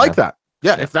I hope I like that.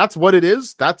 Yeah, if that's what it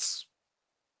is, that's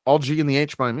all G and the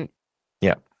H by me.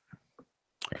 Yeah.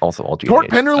 Also all G. Torque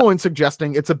Penderloin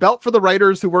suggesting it's a belt for the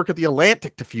writers who work at the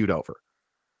Atlantic to feud over.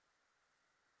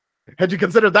 Had you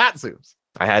considered that, Zeus?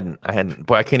 I hadn't.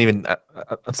 Boy, I can't even.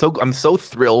 I'm so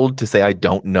thrilled to say I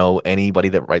don't know anybody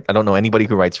that writes. I don't know anybody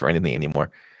who writes for anything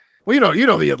anymore. Well, you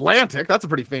know the Atlantic. That's a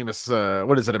pretty famous.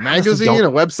 What is it? A magazine? A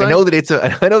website? I know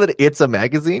that it's a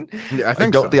magazine. Yeah, I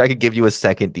don't think I could give you a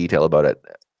second detail about it.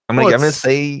 I'm gonna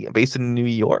say based in New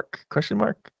York? Question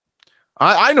mark.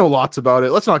 I know lots about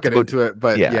it. Let's not get into it,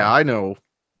 but yeah. yeah, I know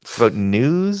about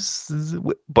news,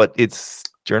 but it's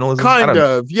journalism. Kind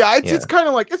of. Yeah, it's kind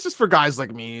of like, it's just for guys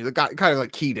like me, the guy kind of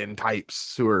like keyed in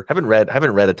types who are haven't read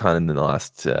a ton in the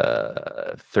last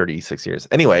 36 years.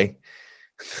 Anyway.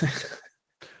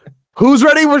 Who's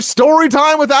ready for story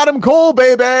time with Adam Cole,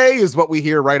 baby? Is what we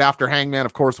hear right after Hangman,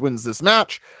 of course, wins this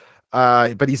match.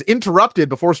 But he's interrupted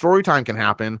before story time can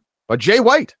happen by Jay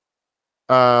White,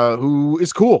 who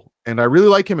is cool. And I really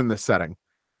like him in this setting.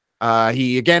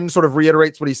 He again sort of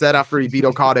reiterates what he said after he beat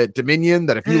Okada at Dominion,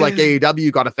 that if you like AEW,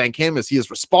 you got to thank him, as he is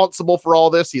responsible for all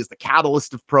this. He is the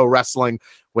catalyst of pro wrestling.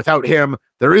 Without him,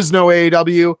 there is no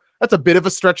AEW. That's a bit of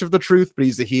a stretch of the truth, but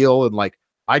he's a heel, and like,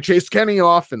 I chased Kenny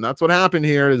off, and that's what happened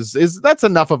here. Is that's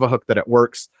enough of a hook that it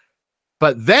works.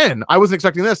 But then I wasn't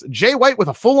expecting this. Jay White with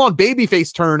a full-on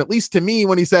babyface turn, at least to me,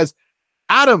 when he says,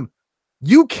 Adam,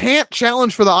 you can't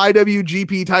challenge for the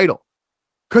IWGP title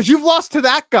because you've lost to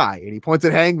that guy. And he points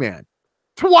at Hangman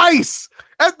twice.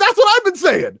 And that's what I've been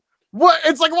saying. What?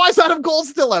 It's like, why is Adam Cole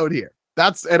still out here?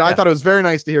 I thought it was very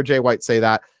nice to hear Jay White say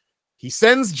that. He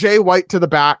sends Jay White to the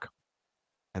back,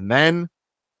 and then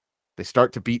they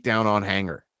start to beat down on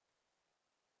Hanger.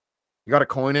 You got a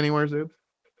coin anywhere, Zoob?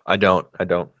 I don't.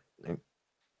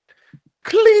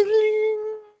 Cling.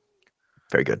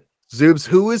 Very good. Zoobs,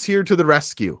 who is here to the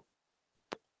rescue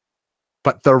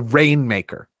but the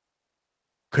Rainmaker?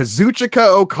 Kazuchika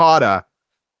Okada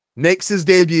makes his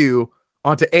debut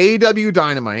onto AEW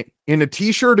Dynamite in a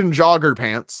t-shirt and jogger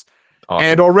pants,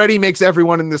 and already makes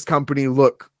everyone in this company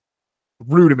look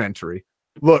rudimentary.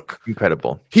 Look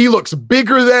incredible. He looks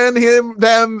bigger than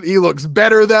them. He looks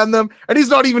better than them, and he's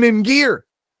not even in gear.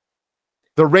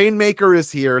 The Rainmaker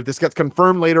is here. This gets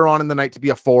confirmed later on in the night to be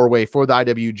a 4-way for the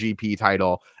IWGP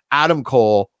title. Adam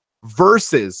Cole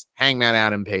versus Hangman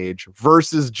Adam Page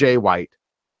versus Jay White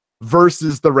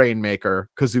versus the Rainmaker,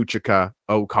 Kazuchika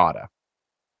Okada.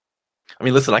 I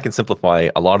mean, listen, I can simplify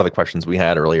a lot of the questions we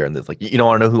had earlier in this. Like, you don't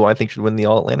want to know who I think should win the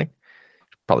All Atlantic?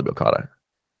 Probably Okada.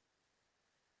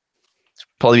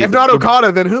 Probably, if not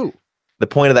Okada, then who? The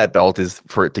point of that belt is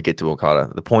for it to get to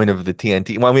Okada. The point of the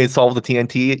TNT, when we solve the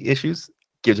TNT issues,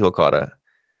 give to Okada.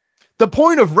 The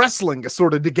point of wrestling is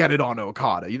sort of to get it on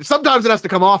Okada. Sometimes it has to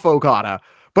come off Okada,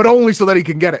 but only so that he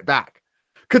can get it back.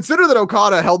 Consider that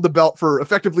Okada held the belt for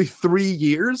effectively 3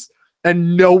 years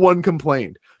and no one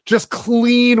complained. Just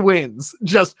clean wins.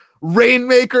 Just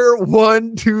Rainmaker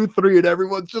 1, 2, 3, and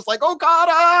everyone's just like,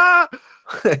 Okada!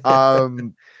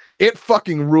 It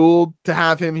fucking ruled to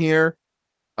have him here.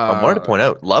 I wanted to point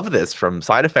out, love this from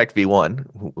Side Effect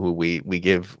V1, who we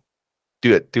give.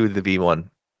 Do the V1,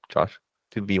 Josh.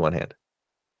 Do the V1 hand.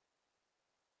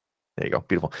 There you go.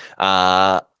 Beautiful.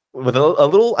 With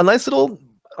a nice little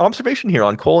observation here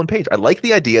on Cole and Page. I like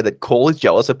the idea that Cole is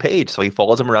jealous of Page, so he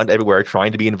follows him around everywhere,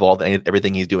 trying to be involved in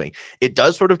everything he's doing. It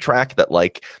does sort of track that,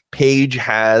 like, Page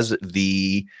has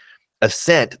the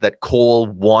ascent that Cole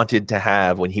wanted to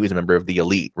have when he was a member of the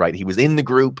Elite, right? He was in the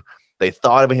group. They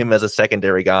thought of him as a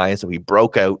secondary guy, so he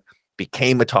broke out,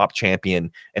 became a top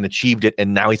champion, and achieved it,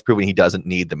 and now he's proving he doesn't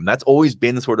need them. And that's always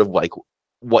been sort of like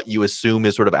what you assume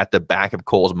is sort of at the back of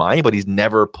Cole's mind, but he's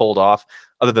never pulled off,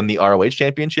 other than the ROH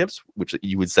championships, which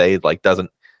you would say like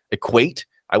doesn't equate,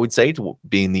 I would say, to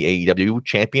being the AEW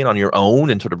champion on your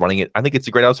own and sort of running it. I think it's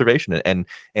a great observation,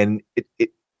 and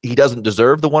he doesn't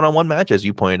deserve the one-on-one match, as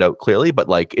you pointed out clearly, but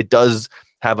like it does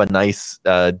have a nice,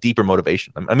 deeper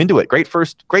motivation. I'm into it. Great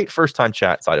first time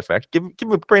chat. Side Effect. Give me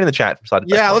a brain in the chat for Side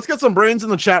Effect. Yeah, let's get some brains in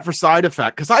the chat for Side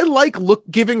Effect, because I like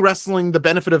giving wrestling the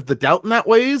benefit of the doubt in that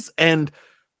ways, and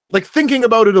like thinking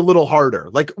about it a little harder.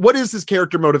 Like, what is his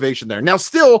character motivation there? Now,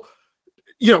 still,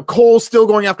 Cole's still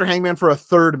going after Hangman for a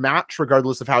third match,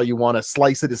 regardless of how you want to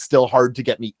slice it, is still hard to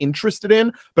get me interested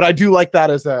in. But I do like that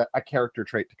as a character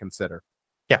trait to consider.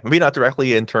 Yeah, maybe not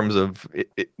directly in terms of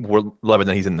we're loving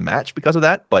that he's in the match because of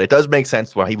that, but it does make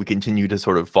sense why he would continue to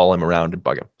sort of follow him around and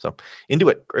bug him. So into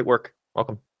it. Great work.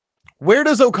 Welcome. Where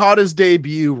does Okada's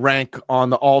debut rank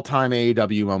on the all-time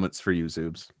AEW moments for you,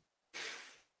 Zoobs?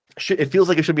 It feels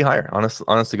like it should be higher.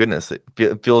 Honest to goodness,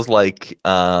 it feels like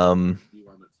I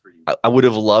would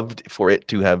have loved for it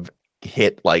to have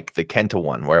hit like the Kenta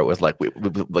one, where it was like we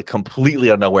like completely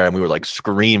out of nowhere and we were like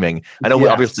screaming. I know,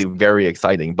 obviously very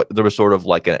exciting, but there was sort of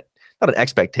like not an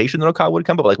expectation that Okada would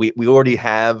come, but like we already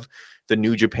have the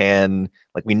New Japan.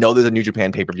 Like, we know there's a New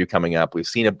Japan pay-per-view coming up. We've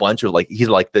seen a bunch of, like, he's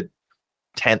like the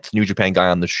 10th New Japan guy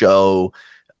on the show.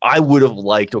 I would have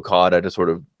liked Okada to sort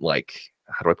of like,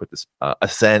 how do I put this?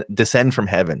 Descend from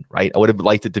heaven, right? I would have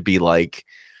liked it to be like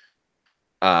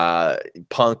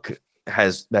Punk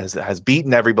has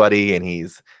beaten everybody, and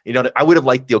he's, you know, I would have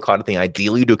liked the Okada thing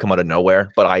ideally to come out of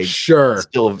nowhere, but I Sure.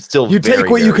 still You take very,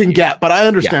 what you very- can get, but I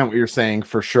understand what you're saying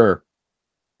for sure.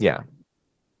 Yeah.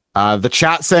 The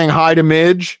chat saying hi to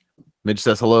Midge. Midge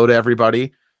says hello to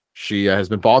everybody. She has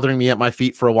been bothering me at my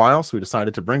feet for a while, so we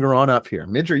decided to bring her on up here.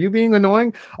 Midge, are you being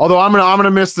annoying? Although I'm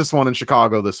gonna miss this one in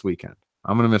Chicago this weekend.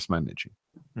 I'm gonna miss my Midgie.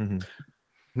 Mhm.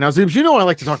 Now, Zoobs, you know I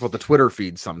like to talk about the Twitter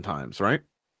feed sometimes, right?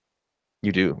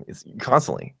 You do. It's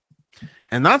constantly.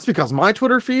 And that's because my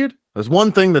Twitter feed is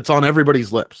one thing that's on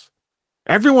everybody's lips.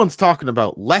 Everyone's talking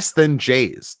about Less Than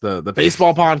Jays, the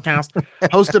baseball podcast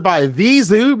hosted by the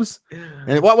Zoobs.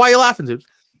 And why are you laughing, Zoobs?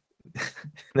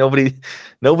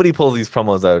 Nobody pulls these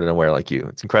promos out in a way like you.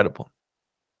 It's incredible.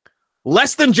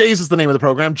 Less Than Jays is the name of the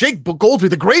program. Jake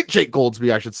Goldsby, the great Jake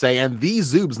Goldsby, I should say, and the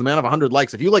Zoobs, the man of 100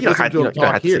 likes. If you like listening to him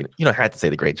talk here. You don't have to say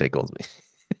the great Jake Goldsby.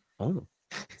 Oh.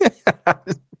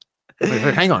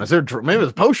 Wait, hang on. Is there maybe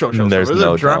it's a post-show show? There's Is there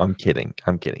no drama? I'm kidding.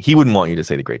 He wouldn't want you to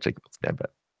say the great Jake Goldsby, I bet.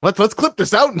 Let's clip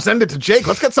this out and send it to Jake.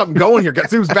 Let's get something going here. Get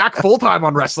Zoobs back full-time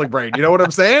on Wrestling Brain. You know what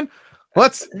I'm saying?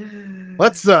 Let's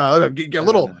get a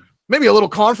little, maybe a little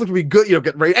conflict would be good. You know,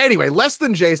 get ready. Anyway, Less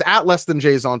Than Jays at Less Than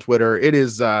Jays on Twitter. It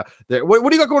is there. What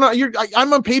do you got going on?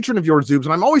 I'm a patron of yours, Zoobs,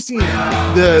 and I'm always seeing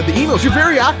the emails. You're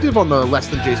very active on the Less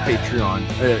Than Jays Patreon.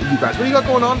 You guys, what do you got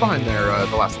going on behind there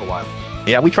the last little while?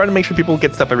 Yeah, we try to make sure people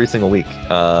get stuff every single week.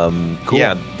 Cool.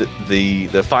 Yeah, the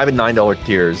 $5 and $9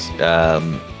 tiers.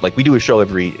 Like we do a show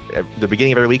the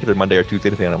beginning of every week, either Monday or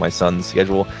Tuesday, depending on my son's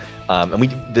schedule.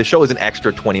 And the show is an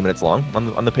extra 20 minutes long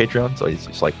on the Patreon, so it's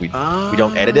just like we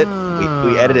don't edit it.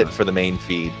 We edit it for the main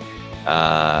feed,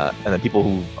 and then people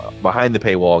who behind the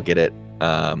paywall get it,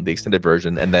 the extended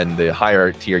version, and then the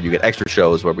higher tier you get extra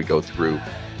shows where we go through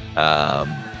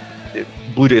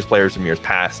Blue Jays players from years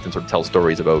past and sort of tell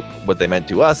stories about what they meant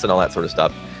to us and all that sort of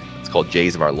stuff. It's called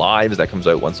Jays of Our Lives. That comes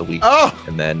out once a week. Oh,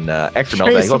 and then extra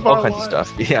Jays mailbag, of all Our kinds of Lives.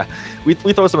 stuff. Yeah, we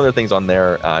throw some other things on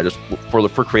there just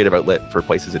for creative outlet, for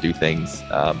places to do things.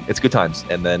 It's good times,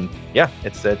 and then yeah,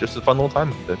 it's just a fun little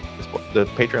time. The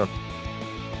Patreon,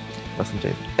 Less Than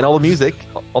Jays, and all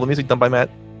the music done by Matt,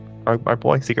 our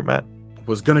boy Secret Matt.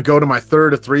 was going to go to my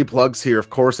third of three plugs here. Of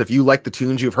course, if you like the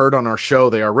tunes you've heard on our show,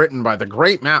 they are written by the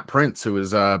great Matt Prince, who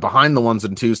is behind the ones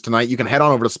and twos tonight. You can head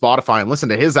on over to Spotify and listen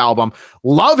to his album,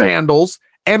 Love Handles,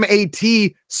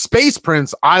 M-A-T Space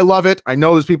Prince. I love it. I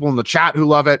know there's people in the chat who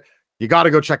love it. You got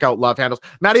to go check out Love Handles.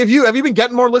 Matty, have you been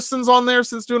getting more listens on there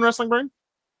since doing Wrestling Brain?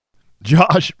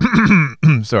 Josh,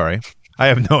 sorry, I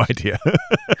have no idea.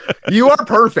 You are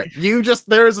perfect. You just,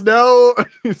 there's no...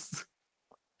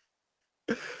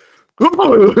 What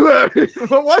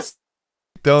was?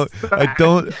 I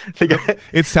don't.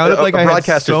 It sounded like I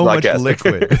had so much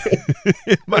liquid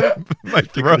in my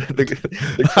throat.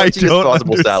 The I crunchiest don't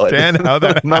possible salad. understand how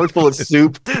that Mouthful of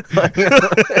soup.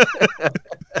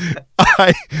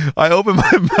 I open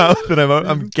my mouth and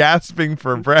I'm gasping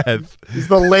for breath. He's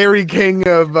the Larry King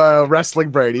of Wrestling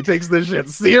Brain. He takes this shit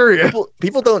serious.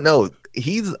 People don't know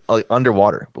he's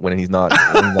underwater, but when he's not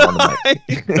on the mic,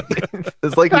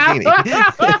 it's like Houdini.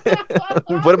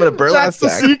 Put him in a burlap That's the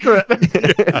sack. secret.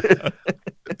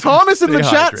 Thomas in the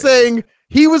Stay chat hydrated. saying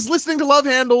he was listening to Love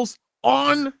Handles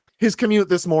on his commute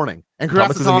this morning. And congrats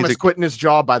Thomas to is a Thomas music- quitting his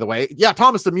job, by the way. Yeah,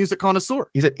 Thomas, the music connoisseur.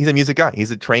 He's a music guy.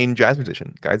 He's a trained jazz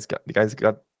musician. The guy's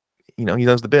got, he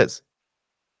knows the biz.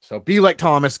 So be like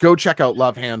Thomas. Go check out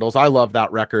Love Handles. I love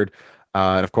that record.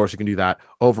 And of course, you can do that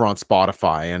over on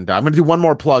Spotify. And I'm going to do one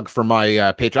more plug for my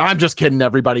Patreon. I'm just kidding,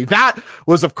 everybody. That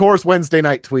was, of course, Wednesday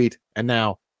Night Tweet. And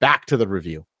now back to the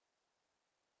review.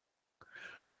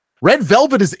 Red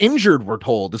Velvet is injured, we're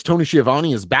told, as Tony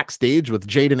Schiavone is backstage with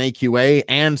Jaden AQA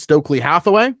and Stokely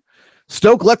Hathaway.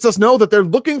 Stoke lets us know that they're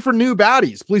looking for new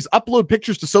baddies. Please upload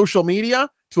pictures to social media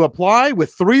to apply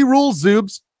with 3 rules,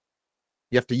 Zoobs.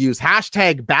 You have to use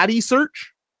hashtag baddie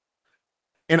search.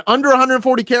 In under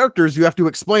 140 characters, you have to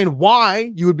explain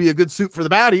why you would be a good suit for the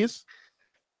baddies.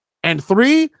 And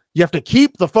 3, you have to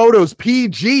keep the photos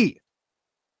PG.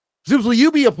 Zoobs, will you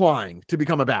be applying to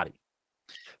become a baddie?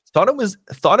 Thought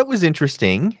it was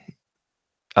interesting.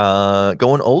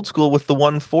 Going old school with the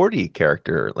 140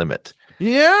 character limit.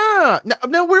 Yeah.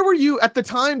 Now, where were you at the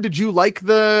time? Did you like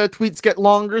the tweets get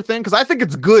longer thing? Because I think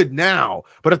it's good now,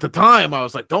 but at the time I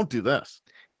was like, don't do this.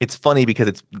 It's funny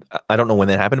because I don't know when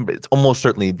that happened, but it's almost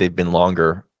certainly they've been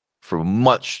longer for a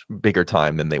much bigger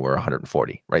time than they were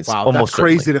 140, right? Wow, almost that's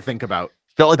crazy certainly. to think about.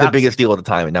 Felt like the That's- biggest deal at the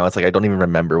time, and now it's like I don't even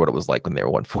remember what it was like when they were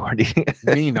 140.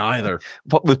 Me neither.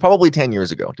 It was probably 10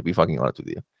 years ago, to be fucking honest with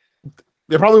you.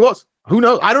 It probably was. Who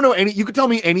knows? I don't know any. You could tell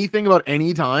me anything about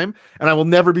any time, and I will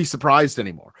never be surprised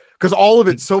anymore because all of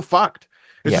it's so fucked.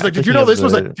 It's Yeah, just like, did you know this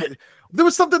was a There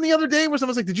was something the other day where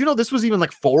someone's like, "Did you know this was even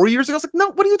like 4 years ago?" I was like, "No,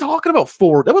 what are you talking about?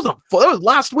 That was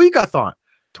last week." I thought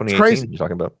 2018. You're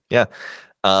talking about, yeah.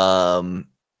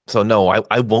 So no,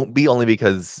 I won't be, only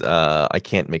because I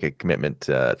can't make a commitment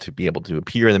to be able to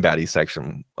appear in the baddies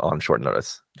section on short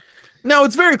notice. Now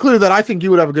it's very clear that I think you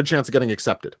would have a good chance of getting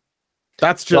accepted.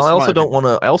 That's just. Well, I also don't want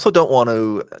to.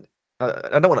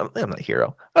 I don't want to. I'm not a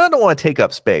hero. I don't want to take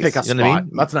up space. Take a spot. I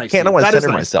mean? That's nice. I don't want to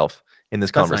center myself in this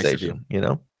conversation.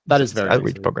 Nice that is very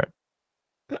outreach nice program.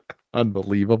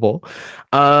 Unbelievable.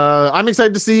 I'm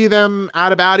excited to see them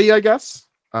add a baddie, I guess.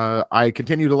 I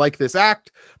continue to like this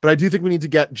act, but I do think we need to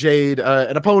get Jade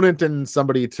an opponent and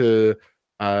somebody to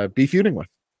be feuding with.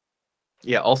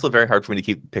 Yeah, also very hard for me to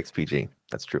keep picks PG.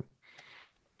 That's true.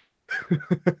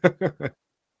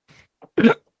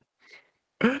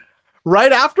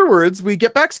 Right afterwards, we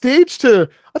get backstage to,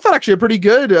 I thought, actually a pretty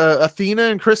good Athena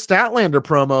and Chris Statlander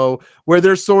promo where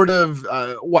they're sort of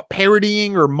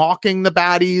parodying or mocking the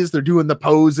baddies. They're doing the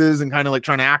poses and kind of like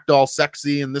trying to act all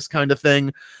sexy and this kind of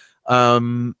thing.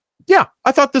 Yeah,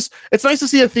 I thought it's nice to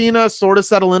see Athena sort of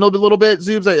settle in a little bit.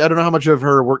 Zoobs, I don't know how much of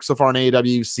her work so far in AEW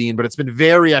you've seen, but it's been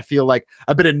very, I feel like,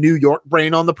 a bit of New York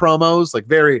brain on the promos, like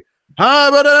very,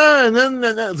 and then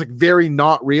it's like very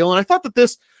not real. And I thought that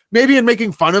this, maybe in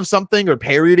making fun of something or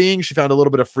parodying, she found a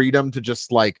little bit of freedom to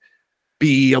just like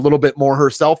be a little bit more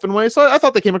herself in ways. So I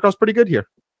thought they came across pretty good here.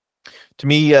 To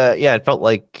me, yeah, it felt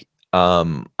like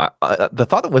the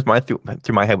thought that was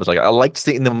through my head was like, I liked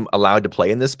seeing them allowed to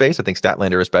play in this space. I think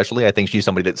Statlander especially. I think she's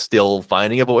somebody that's still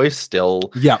finding a voice,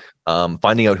 still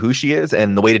finding out who she is,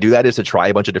 and the way to do that is to try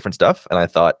a bunch of different stuff. And I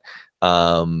thought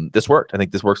this worked. I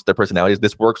think this works with their personalities.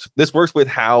 This works with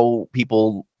how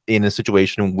people in a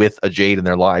situation with a Jade in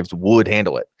their lives would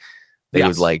handle it. They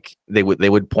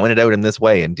would point it out in this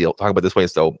way and talk about this way.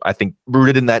 So I think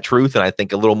rooted in that truth, and I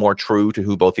think a little more true to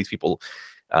who both these people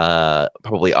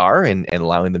probably are, and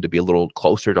allowing them to be a little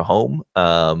closer to home.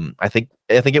 I think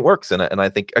it works, and I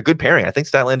think a good pairing. I think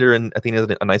Statlander and Athena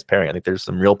is a nice pairing. I think there's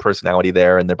some real personality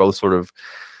there, and they're both sort of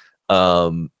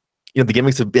the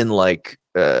gimmicks have been like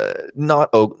they've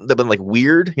been like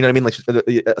weird, you know what I mean, like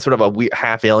sort of a weird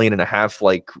half alien and a half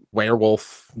like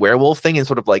werewolf thing, and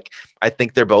sort of like I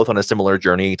think they're both on a similar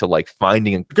journey to like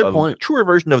finding a truer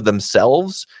version of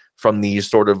themselves from these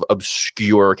sort of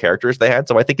obscure characters they had.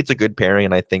 So I think it's a good pairing,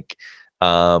 and I think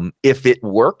if it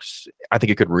works, I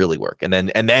think it could really work. And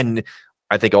then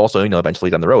I think also,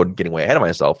 eventually down the road, getting way ahead of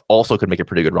myself, also could make a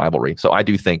pretty good rivalry. So I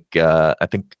do think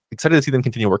excited to see them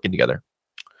continue working together.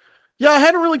 Yeah, I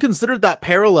hadn't really considered that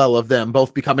parallel of them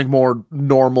both becoming more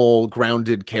normal,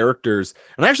 grounded characters.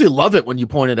 And I actually love it when you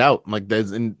point it out. Like,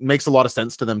 it makes a lot of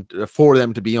sense to them for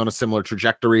them to be on a similar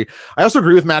trajectory. I also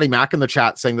agree with Maddie Mack in the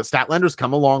chat saying that Statlander's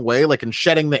come a long way, like in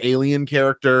shedding the alien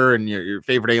character and your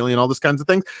favorite alien, all those kinds of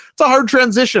things. It's a hard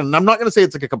transition. And I'm not going to say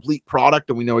it's like a complete product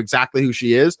and we know exactly who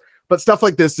she is, but stuff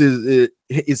like this is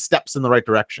steps in the right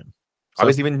direction. So, I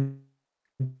was even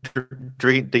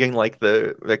digging like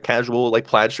the casual like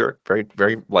plaid shirt, very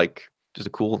very like just a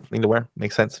cool thing to wear.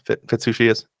 Makes sense, fits who she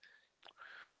is.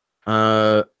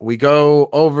 We go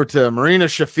over to Marina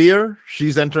Shafir.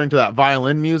 She's entering to that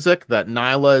violin music that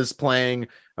Nyla is playing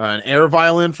an air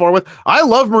violin for with. I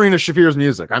love Marina Shafir's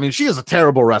music. I mean, she is a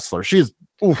terrible wrestler.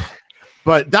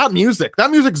 But that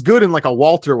music's good in like a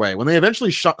Walter way. When they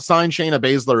eventually sign Shayna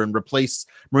Baszler and replace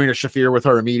Marina Shafir with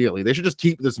her immediately, they should just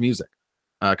keep this music.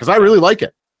 Because I really like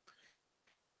it.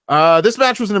 This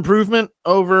match was an improvement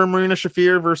over Marina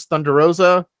Shafir versus Thunder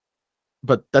Rosa,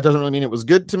 but that doesn't really mean it was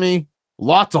good to me.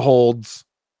 Lots of holds.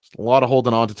 A lot of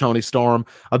holding on to Toni Storm.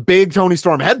 A big Toni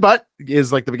Storm headbutt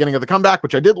is like the beginning of the comeback,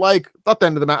 which I did like. Thought the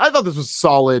end of the match, I thought this was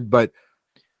solid, but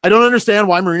I don't understand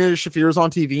why Marina Shafir is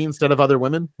on TV instead of other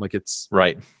women. Like, it's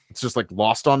right. It's just like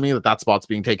lost on me that spot's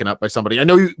being taken up by somebody. I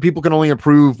know people can only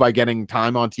improve by getting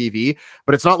time on TV,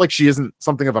 but it's not like she isn't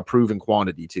something of a proven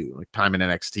quantity too. Like time in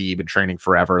NXT, been training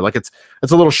forever. Like it's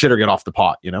a little shit or get off the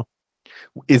pot,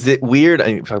 Is it weird? I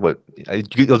mean, talk about. I'll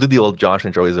do the old Josh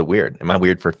intro. Is it weird? Am I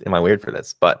weird for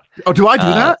this? But do I do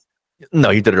that?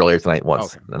 No, you did it earlier tonight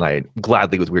once, and I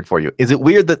gladly was weird for you. Is it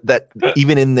weird that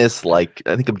even in this, like,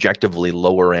 I think objectively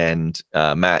lower end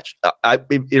match,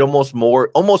 it almost more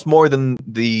than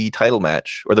the title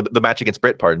match or the match against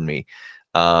Britt, pardon me.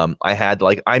 I had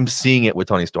like, I'm seeing it with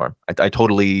Toni Storm. I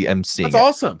totally am seeing. That's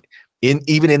awesome.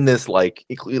 Even in this, like,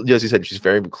 as you said, she's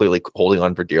very clearly holding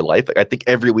on for dear life. Like, I think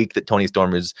every week that Toni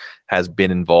Storm has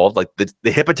been involved, like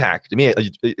the hip attack to me,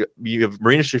 you have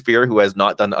Marina Shafir, who has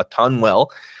not done a ton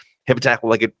well. Hip attack,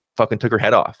 like it fucking took her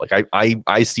head off. Like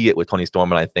I see it with Toni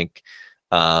Storm, and I think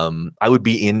I would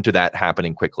be into that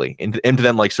happening quickly, into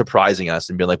them like surprising us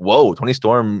and being like, "Whoa, Toni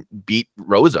Storm beat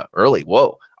Rosa early."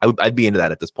 Whoa, I'd be into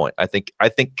that at this point. I think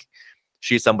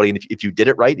she's somebody, and if you did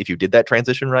it right, if you did that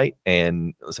transition right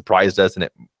and surprised us, and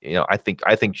I think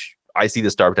I see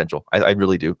the star potential. I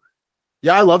really do.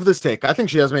 Yeah, I love this take. I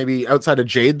think she has maybe outside of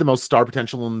Jade the most star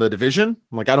potential in the division.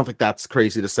 Like, I don't think that's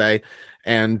crazy to say.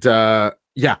 And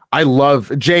yeah, I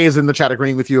love Jay is in the chat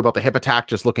agreeing with you about the hip attack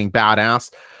just looking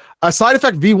badass. A side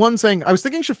effect V1 saying, I was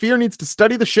thinking Shafir needs to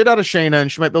study the shit out of Shayna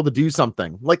and she might be able to do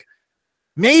something. Like,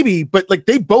 maybe, but like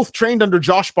they both trained under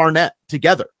Josh Barnett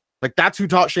together. Like, that's who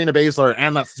taught Shayna Baszler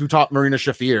and that's who taught Marina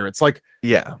Shafir. It's like,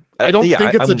 yeah, I don't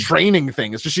think it's a training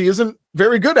thing. It's just she isn't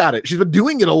very good at it. She's been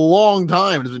doing it a long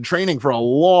time. Has been training for a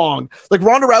long, like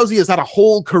Ronda Rousey has had a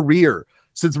whole career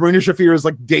since Marina Shafir is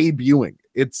like debuting.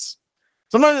 It's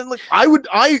sometimes like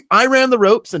I ran the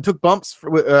ropes and took bumps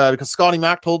because Scotty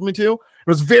Mack told me to. It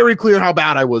was very clear how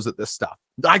bad I was at this stuff.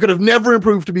 I could have never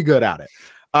improved to be good at it.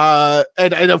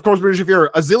 And of course, Marina Shafir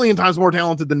a zillion times more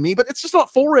talented than me, but it's just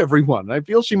not for everyone. I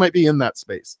feel she might be in that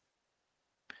space.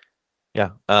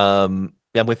 Yeah.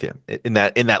 I'm with you in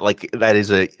that like that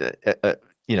is a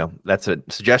that's a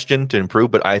suggestion to improve,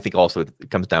 but I think also it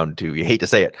comes down to, you hate to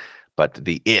say it, but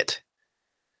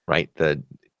right? Just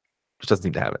doesn't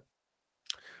seem to have it.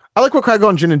 I like what Craig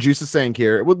on Gin and Juice is saying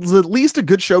here. It was at least a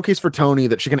good showcase for Toni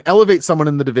that she can elevate someone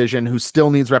in the division who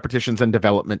still needs repetitions and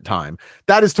development time.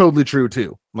 That is totally true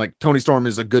too. Like, Toni Storm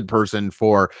is a good person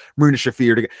for Marina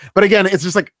Shafir to get, but again, it's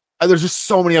just like there's just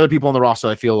so many other people on the roster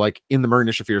I feel like in the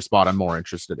Marina Shafir spot I'm more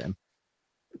interested in.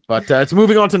 But it's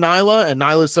moving on to Nyla, and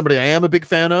Nyla is somebody I am a big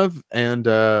fan of, and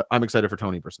I'm excited for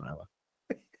Toni versus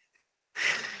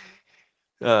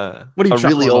Nyla. What are you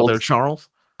really old there, Charles?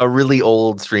 A really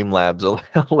old Streamlabs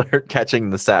alert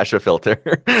catching the Sasha filter.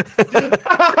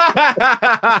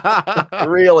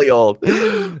 Really old.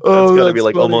 It's gotta be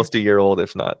like funny. Almost a year old,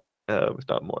 if not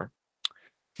more.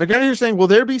 McKenna, you're saying, will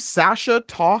there be Sasha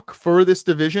talk for this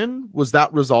division? Was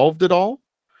that resolved at all?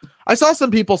 I saw some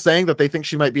people saying that they think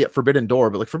she might be at Forbidden Door,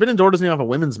 but like Forbidden Door doesn't even have a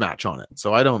women's match on it,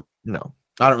 so I don't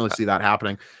really see that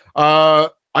happening. I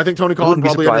think Tony Khan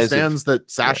probably understands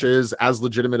that Sasha is as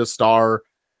legitimate a star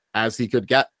as he could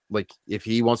get. Like, if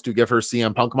he wants to give her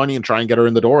CM Punk money and try and get her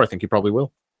in the door, I think he probably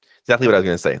will. Exactly what I was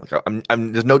going to say.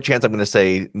 Like, there's no chance I'm going to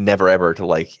say never ever to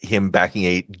like him backing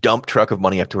a dump truck of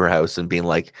money up to her house and being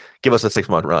like, give us a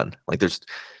 6-month run. Like, of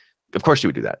course she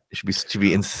would do that. It should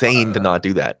be insane to not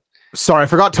do that. Sorry, I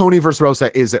forgot Toni versus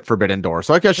Rosa is at Forbidden Door,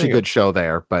 so I guess she could show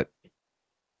there, but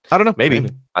I don't know. Maybe.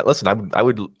 Listen,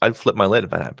 I'd flip my lid if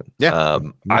that happened. Yeah.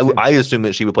 I assume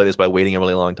that she would play this by waiting a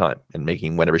really long time and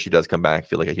making whenever she does come back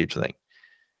feel like a huge thing.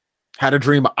 Had a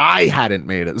dream I hadn't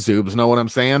made it, Zoobs. Know what I'm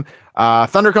saying?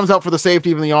 Thunder comes out for the safety,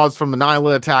 even the odds from the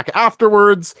Nyla attack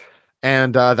afterwards.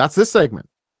 And that's this segment.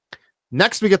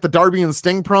 Next, we get the Darby and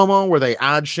Sting promo where they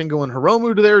add Shingo and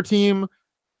Hiromu to their team.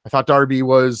 I thought Darby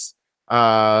was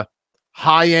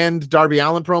high-end Darby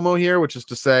Allin promo here, which is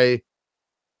to say,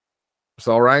 it's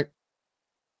all right.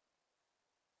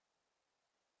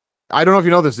 I don't know if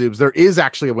you know this, Zoobs. There is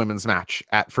actually a women's match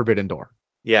at Forbidden Door.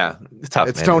 Yeah, it's tough.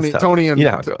 It's Toni and you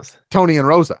know how it goes. Toni and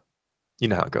Rosa. You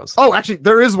know how it goes. Oh, actually,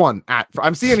 there is one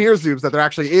I'm seeing here, Zoobs, that there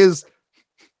actually is.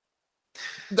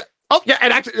 Oh yeah,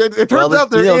 and actually, it turns out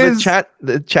there is.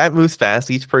 The chat moves fast.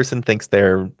 Each person thinks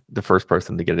they're the first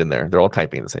person to get in there. They're all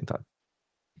typing at the same time.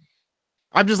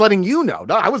 I'm just letting you know.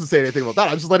 No, I wasn't saying anything about that.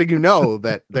 I'm just letting you know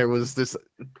that there was this.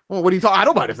 Well, what are you talking? I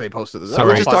don't mind if they posted this.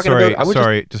 Sorry,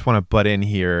 just want to butt in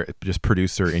here. Just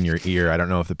producer in your ear. I don't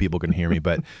know if the people can hear me,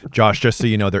 but Josh, just so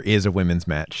you know, there is a women's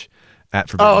match at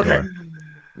Forbidden Door.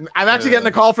 I'm actually getting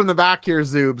a call from the back here,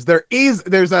 Zoobs.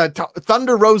 There's a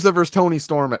Thunder Rosa versus Toni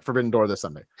Storm at Forbidden Door this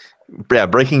Sunday. Yeah,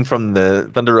 breaking from the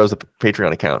Thunder Rosa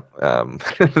Patreon account.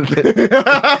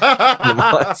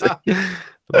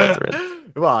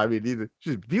 Well, I mean,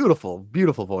 she's beautiful,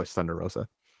 beautiful voice, Thunder Rosa.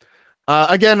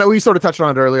 Again, we sort of touched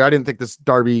on it earlier. I didn't think this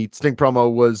Darby Sting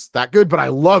promo was that good, but I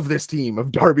love this team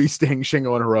of Darby, Sting,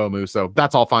 Shingo, and Hiromu, so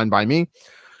that's all fine by me.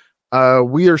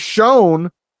 We are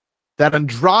shown that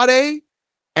Andrade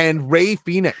and Rey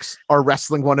Fenix are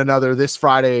wrestling one another this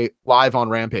Friday live on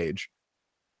Rampage.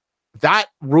 That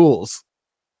rules.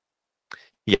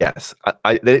 Yes,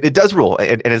 it does rule,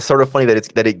 and it's sort of funny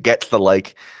that it gets the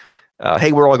like.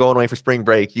 Hey, we're all going away for spring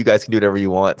break. You guys can do whatever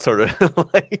you want. Sort of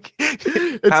like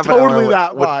it's totally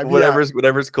that vibe.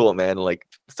 Whatever's cool, man. Like,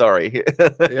 sorry.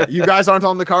 Yeah, you guys aren't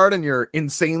on the card and you're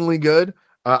insanely good.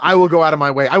 I will go out of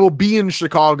my way. I will be in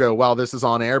Chicago while this is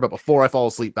on air, but before I fall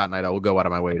asleep that night, I will go out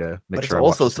of my way to make sure. It's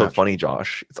also so funny,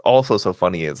 Josh. It's also so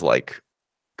funny is like,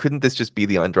 couldn't this just be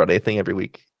the Andrade thing every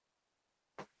week?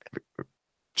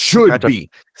 Should Matchup. be.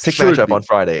 Sick Should matchup be. on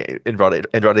Friday.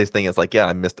 Andrade's thing is like, yeah,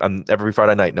 I'm every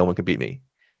Friday night. No one can beat me.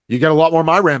 You get a lot more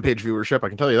My Rampage viewership, I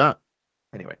can tell you that.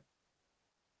 Anyway.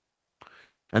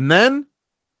 And then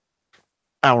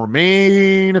our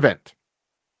main event.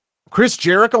 Chris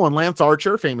Jericho and Lance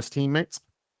Archer, famous teammates,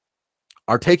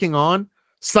 are taking on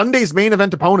Sunday's main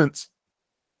event opponents.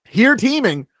 Here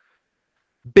teaming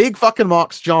Big fucking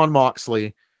Mox, John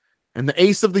Moxley, and the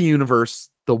ace of the universe,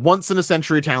 the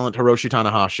once-in-a-century talent Hiroshi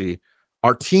Tanahashi,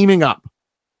 are teaming up.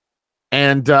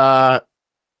 And I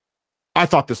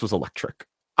thought this was electric.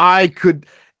 I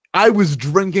was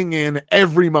drinking in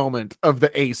every moment of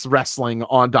the ace wrestling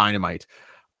on Dynamite.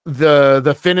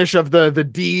 The finish of the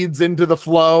deeds into the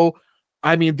flow.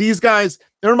 I mean, these guys,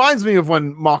 it reminds me of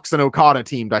when Mox and Okada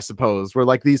teamed, I suppose, where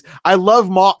like these, I love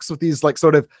Mox with these like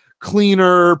sort of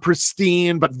cleaner,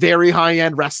 pristine, but very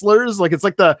high-end wrestlers. Like it's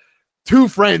like the two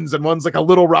friends and one's like a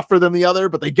little rougher than the other,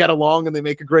 but they get along and they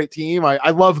make a great team.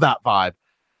 I love that vibe.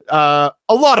 A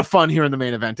lot of fun here in the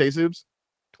main event, Zoobs?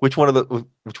 Which one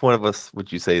of us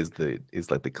would you say is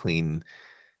like the clean?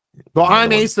 Well,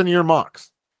 I'm Ace and you're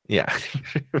Mox. Yeah,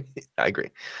 I agree.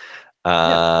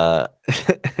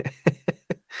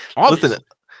 Listen,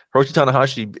 Hiroshi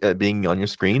Tanahashi being on your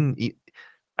screen,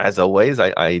 as always,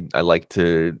 I like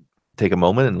to take a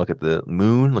moment and look at the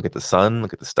moon, look at the sun,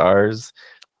 look at the stars.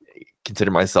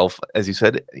 Consider myself, as you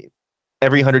said,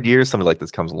 every 100 years something like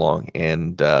this comes along,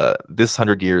 and this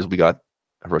 100 years we got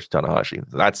Hiroshi Tanahashi.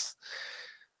 That's,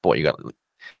 boy, you got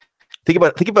think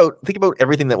about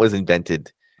everything that was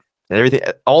invented and everything,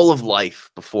 all of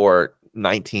life before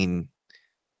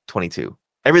 1922,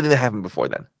 everything that happened before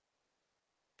then,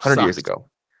 100 years ago.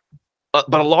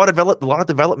 But a lot of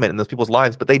development in those people's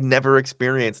lives, but they never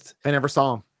experienced. I never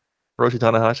saw him. Hiroshi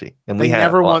Tanahashi, and they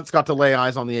never once got to lay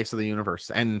eyes on the ace of the universe,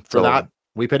 and for that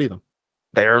we pity them.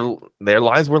 Their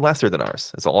lives were lesser than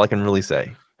ours. That's all I can really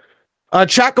say.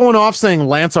 Chat going off saying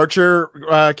Lance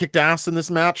Archer kicked ass in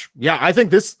this match. Yeah, I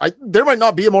think there might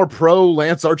not be a more pro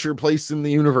Lance Archer place in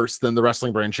the universe than the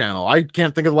Wrestling Brain channel. I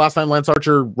can't think of the last time Lance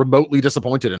Archer remotely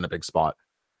disappointed in a big spot.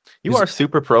 You are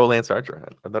super pro Lance Archer.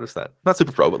 I've noticed that. Not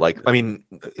super pro, but like, I mean,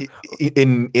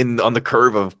 in on the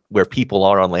curve of where people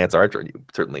are on Lance Archer, you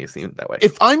certainly seem that way.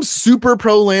 If I'm super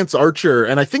pro Lance Archer,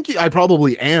 and I think I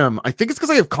probably am, I think it's because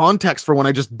I have context for when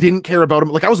I just didn't care about him.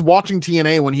 Like I was watching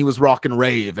TNA when he was Rock and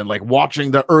Rave, and like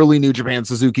watching the early New Japan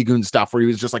Suzuki-gun stuff where he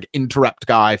was just like interrupt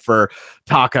guy for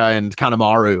Taka and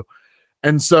Kanemaru.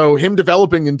 And so him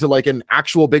developing into like an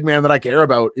actual big man that I care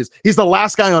about he's the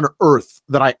last guy on earth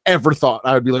that I ever thought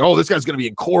I would be like, oh, this guy's going to be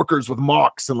in Corkers with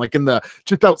Mox and like in the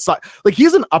just outside. Like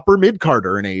he's an upper mid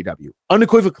carder in AEW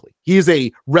unequivocally. He is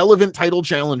a relevant title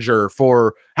challenger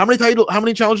for how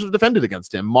many challenges have defended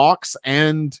against him? Mox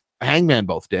and Hangman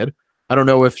both did. I don't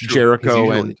know if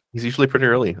Jericho he's usually pretty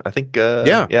early. I think.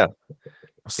 Yeah.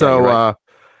 So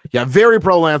right. Very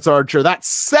pro Lance Archer. That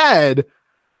said,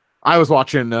 I was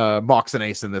watching Mox and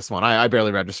Ace in this one. I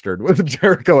barely registered with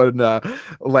Jericho and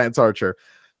Lance Archer.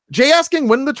 Jay asking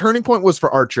when the turning point was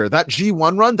for Archer. That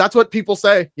G1 run, that's what people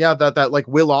say. Yeah, that like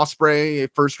Will Ospreay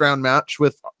first round match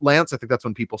with Lance. I think that's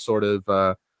when people sort of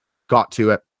got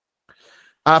to it.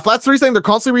 Flats 3 saying they're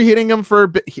constantly reheating him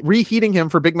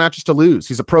for big matches to lose.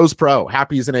 He's a pro's pro.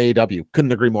 Happy he's in AEW.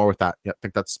 Couldn't agree more with that. Yeah, I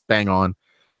think that's bang on.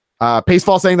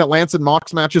 Pacefall saying that Lance and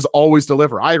Mox matches always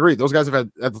deliver. I agree. Those guys have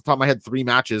had, at the top of my head, 3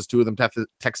 matches, 2 of them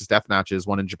Texas Death matches,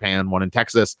 1 in Japan, 1 in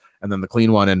Texas, and then the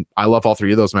clean one. And I love all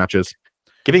 3 of those matches.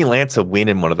 Giving Lance a win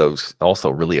in one of those also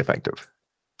really effective.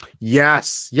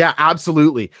 Yes. Yeah,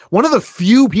 absolutely. One of the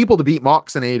few people to beat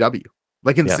Mox in AEW.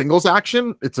 Like in singles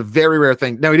action, it's a very rare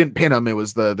thing. No, he didn't pin him. It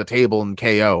was the table and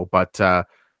KO, but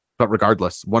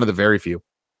regardless, one of the very few.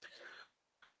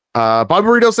 Bobby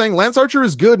Burrito saying Lance Archer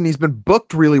is good and he's been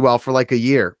booked really well for like a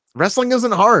year. Wrestling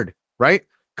isn't hard, right?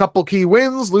 Couple key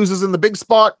wins, loses in the big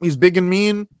spot. He's big and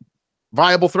mean,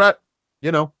 viable threat.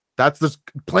 You know, there's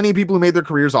plenty of people who made their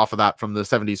careers off of that from the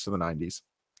 70s to the 90s.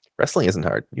 Wrestling isn't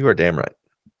hard. You are damn right.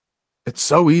 It's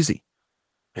so easy.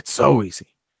 It's so easy.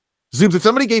 Zoobs, if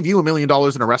somebody gave you $1 million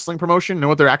in a wrestling promotion, you know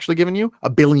what they're actually giving you?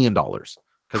 $1 billion.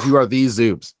 Because you are these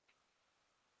Zoobs.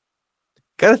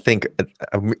 Gotta think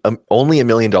only $1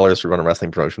 million to run a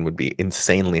wrestling promotion would be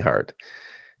insanely hard.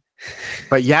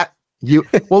 But yet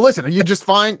listen, you'd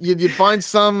find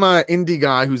some indie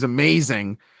guy who's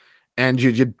amazing, and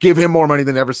you'd give him more money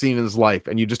than ever seen in his life,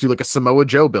 and you just do like a Samoa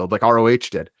Joe build like ROH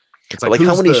did. It's like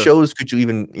how many shows could you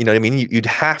even, you know what I mean? You'd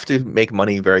have to make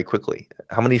money very quickly.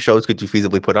 How many shows could you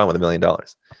feasibly put on with $1 million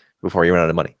before you run out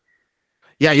of money?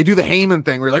 Yeah, you do the Heyman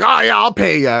thing where you're like, oh yeah, I'll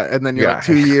pay you. And then you're like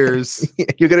 2 years.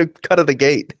 You're going to cut at the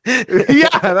gate. Yeah,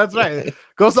 that's right.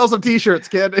 Go sell some t-shirts,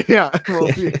 kid. Yeah.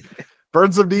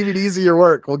 Burn some DVDs of your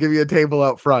work. We'll give you a table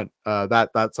out front.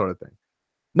 That sort of thing.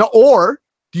 No, or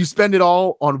do you spend it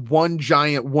all on one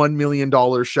giant $1 million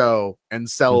show and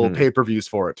sell pay-per-views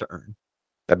for it to earn?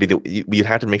 That'd be you'd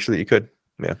have to make sure that you could.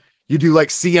 Yeah. You do like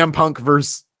CM Punk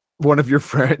versus one of your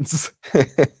friends.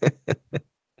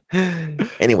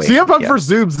 Anyway, CM Punk versus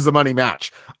Zoobs is a money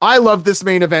match. I love this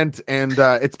main event and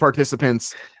its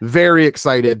participants. Very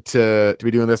excited to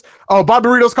be doing this. Oh, Bob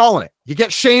Burrito's calling it. You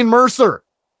get Shane Mercer.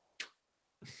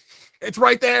 It's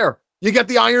right there. You get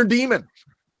the Iron Demon.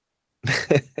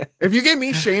 If you gave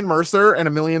me Shane Mercer and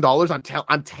 $1 million,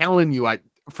 I'm telling you, I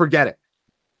forget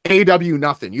it. AW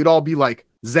nothing. You'd all be like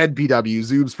ZPW,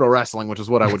 Zoobs Pro Wrestling, which is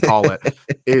what I would call it.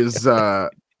 Is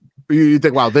you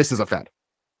think, wow, this is a Fed.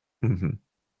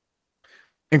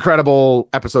 Incredible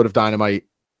episode of Dynamite.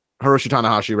 Hiroshi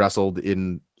Tanahashi wrestled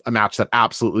in a match that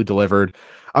absolutely delivered.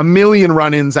 A million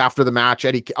run-ins after the match.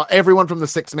 Everyone from the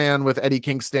 6-man with Eddie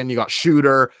Kingston. You got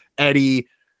Shooter, Eddie,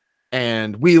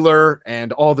 and Wheeler,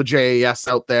 and all the JAS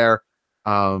out there,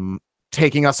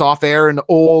 taking us off air in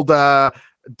old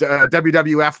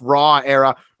WWF Raw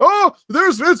era. Oh,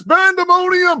 there's this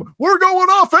Bandemonium. We're going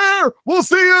off air. We'll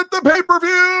see you at the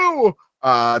pay-per-view.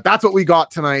 That's what we got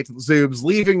tonight, Zoobs,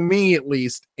 leaving me at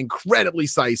least incredibly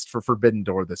psyched for Forbidden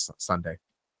Door this Sunday.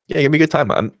 Yeah, give me a good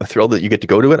time. I'm thrilled that you get to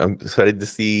go to it. I'm excited to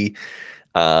see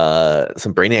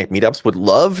some Brainiac meetups. Would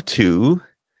love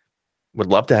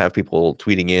to have people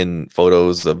tweeting in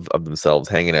photos of themselves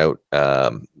hanging out.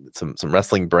 Some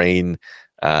Wrestling Brain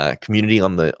community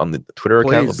on the Twitter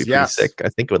account would be pretty sick. I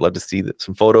think I would love to see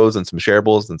some photos and some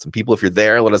shareables and some people. If you're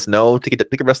there, let us know. Take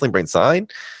a Wrestling Brain sign.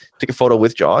 Take a photo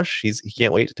with Josh. He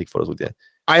can't wait to take photos with you.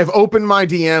 I have opened my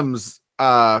DMs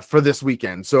for this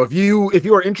weekend. So if you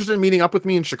are interested in meeting up with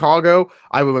me in Chicago,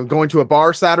 I'm going to a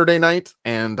bar Saturday night,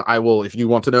 and I will, if you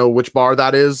want to know which bar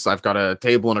that is, I've got a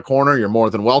table in a corner. You're more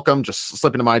than welcome. Just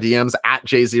slip into my DMs at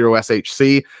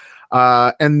J0SHC.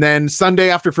 And then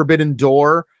Sunday after Forbidden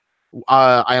Door,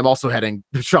 I am also heading,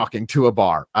 shocking, to a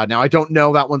bar. Now I don't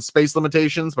know that one's space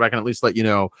limitations, but I can at least let you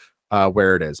know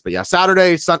where it is. But yeah,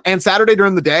 Saturday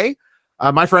during the day,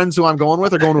 my friends who I'm going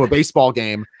with are going to a baseball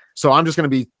game. So I'm just going to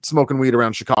be smoking weed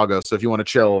around Chicago. So if you want to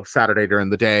chill Saturday during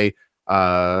the day,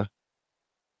 at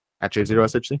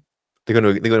J0SHC. They're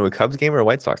going to a Cubs game or a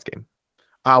White Sox game?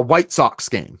 White Sox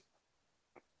game.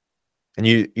 And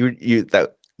you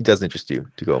that doesn't interest you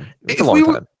to go. It's a long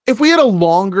time. If we had a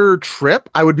longer trip,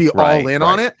 I would be all in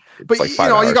on it. But like you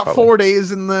got probably 4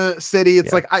 days in the city.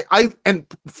 It's like I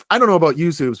don't know about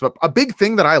YouTube's, but a big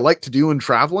thing that I like to do in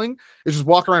traveling is just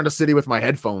walk around a city with my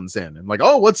headphones in and like,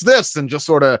 oh, what's this? And just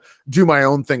sort of do my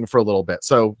own thing for a little bit.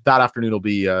 So that afternoon will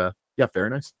be very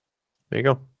nice. There you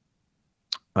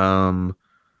go.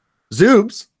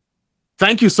 Zoobs,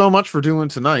 thank you so much for doing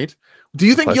tonight. Do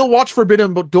you think you'll watch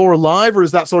Forbidden Door live, or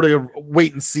is that sort of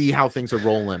wait and see how things are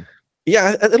rolling?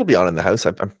 Yeah, it'll be on in the house.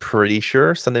 I'm pretty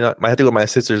sure Sunday night. I have to go to my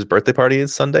sister's birthday party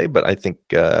is Sunday, but I think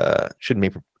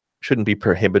shouldn't be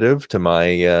prohibitive to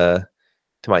my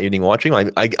evening watching.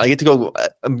 I get to go.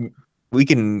 We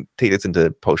can take this into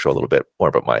post show a little bit more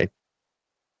about my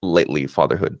lately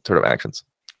fatherhood sort of actions.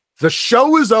 The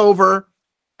show is over,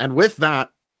 and with that,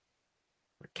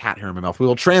 cat hair in my mouth. We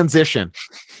will transition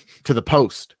to the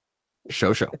post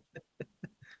show.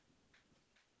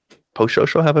 Post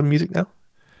show have a music now?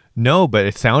 No, but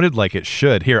it sounded like it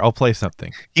should. Here, I'll play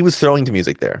something. He was throwing to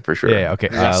music there for sure. Yeah, okay.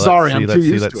 Sorry, I'm too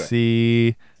used to it. Let's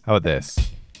see. How about this?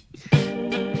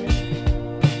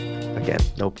 Again,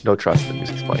 no trust in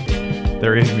music's playing.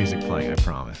 There is music playing, I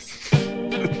promise.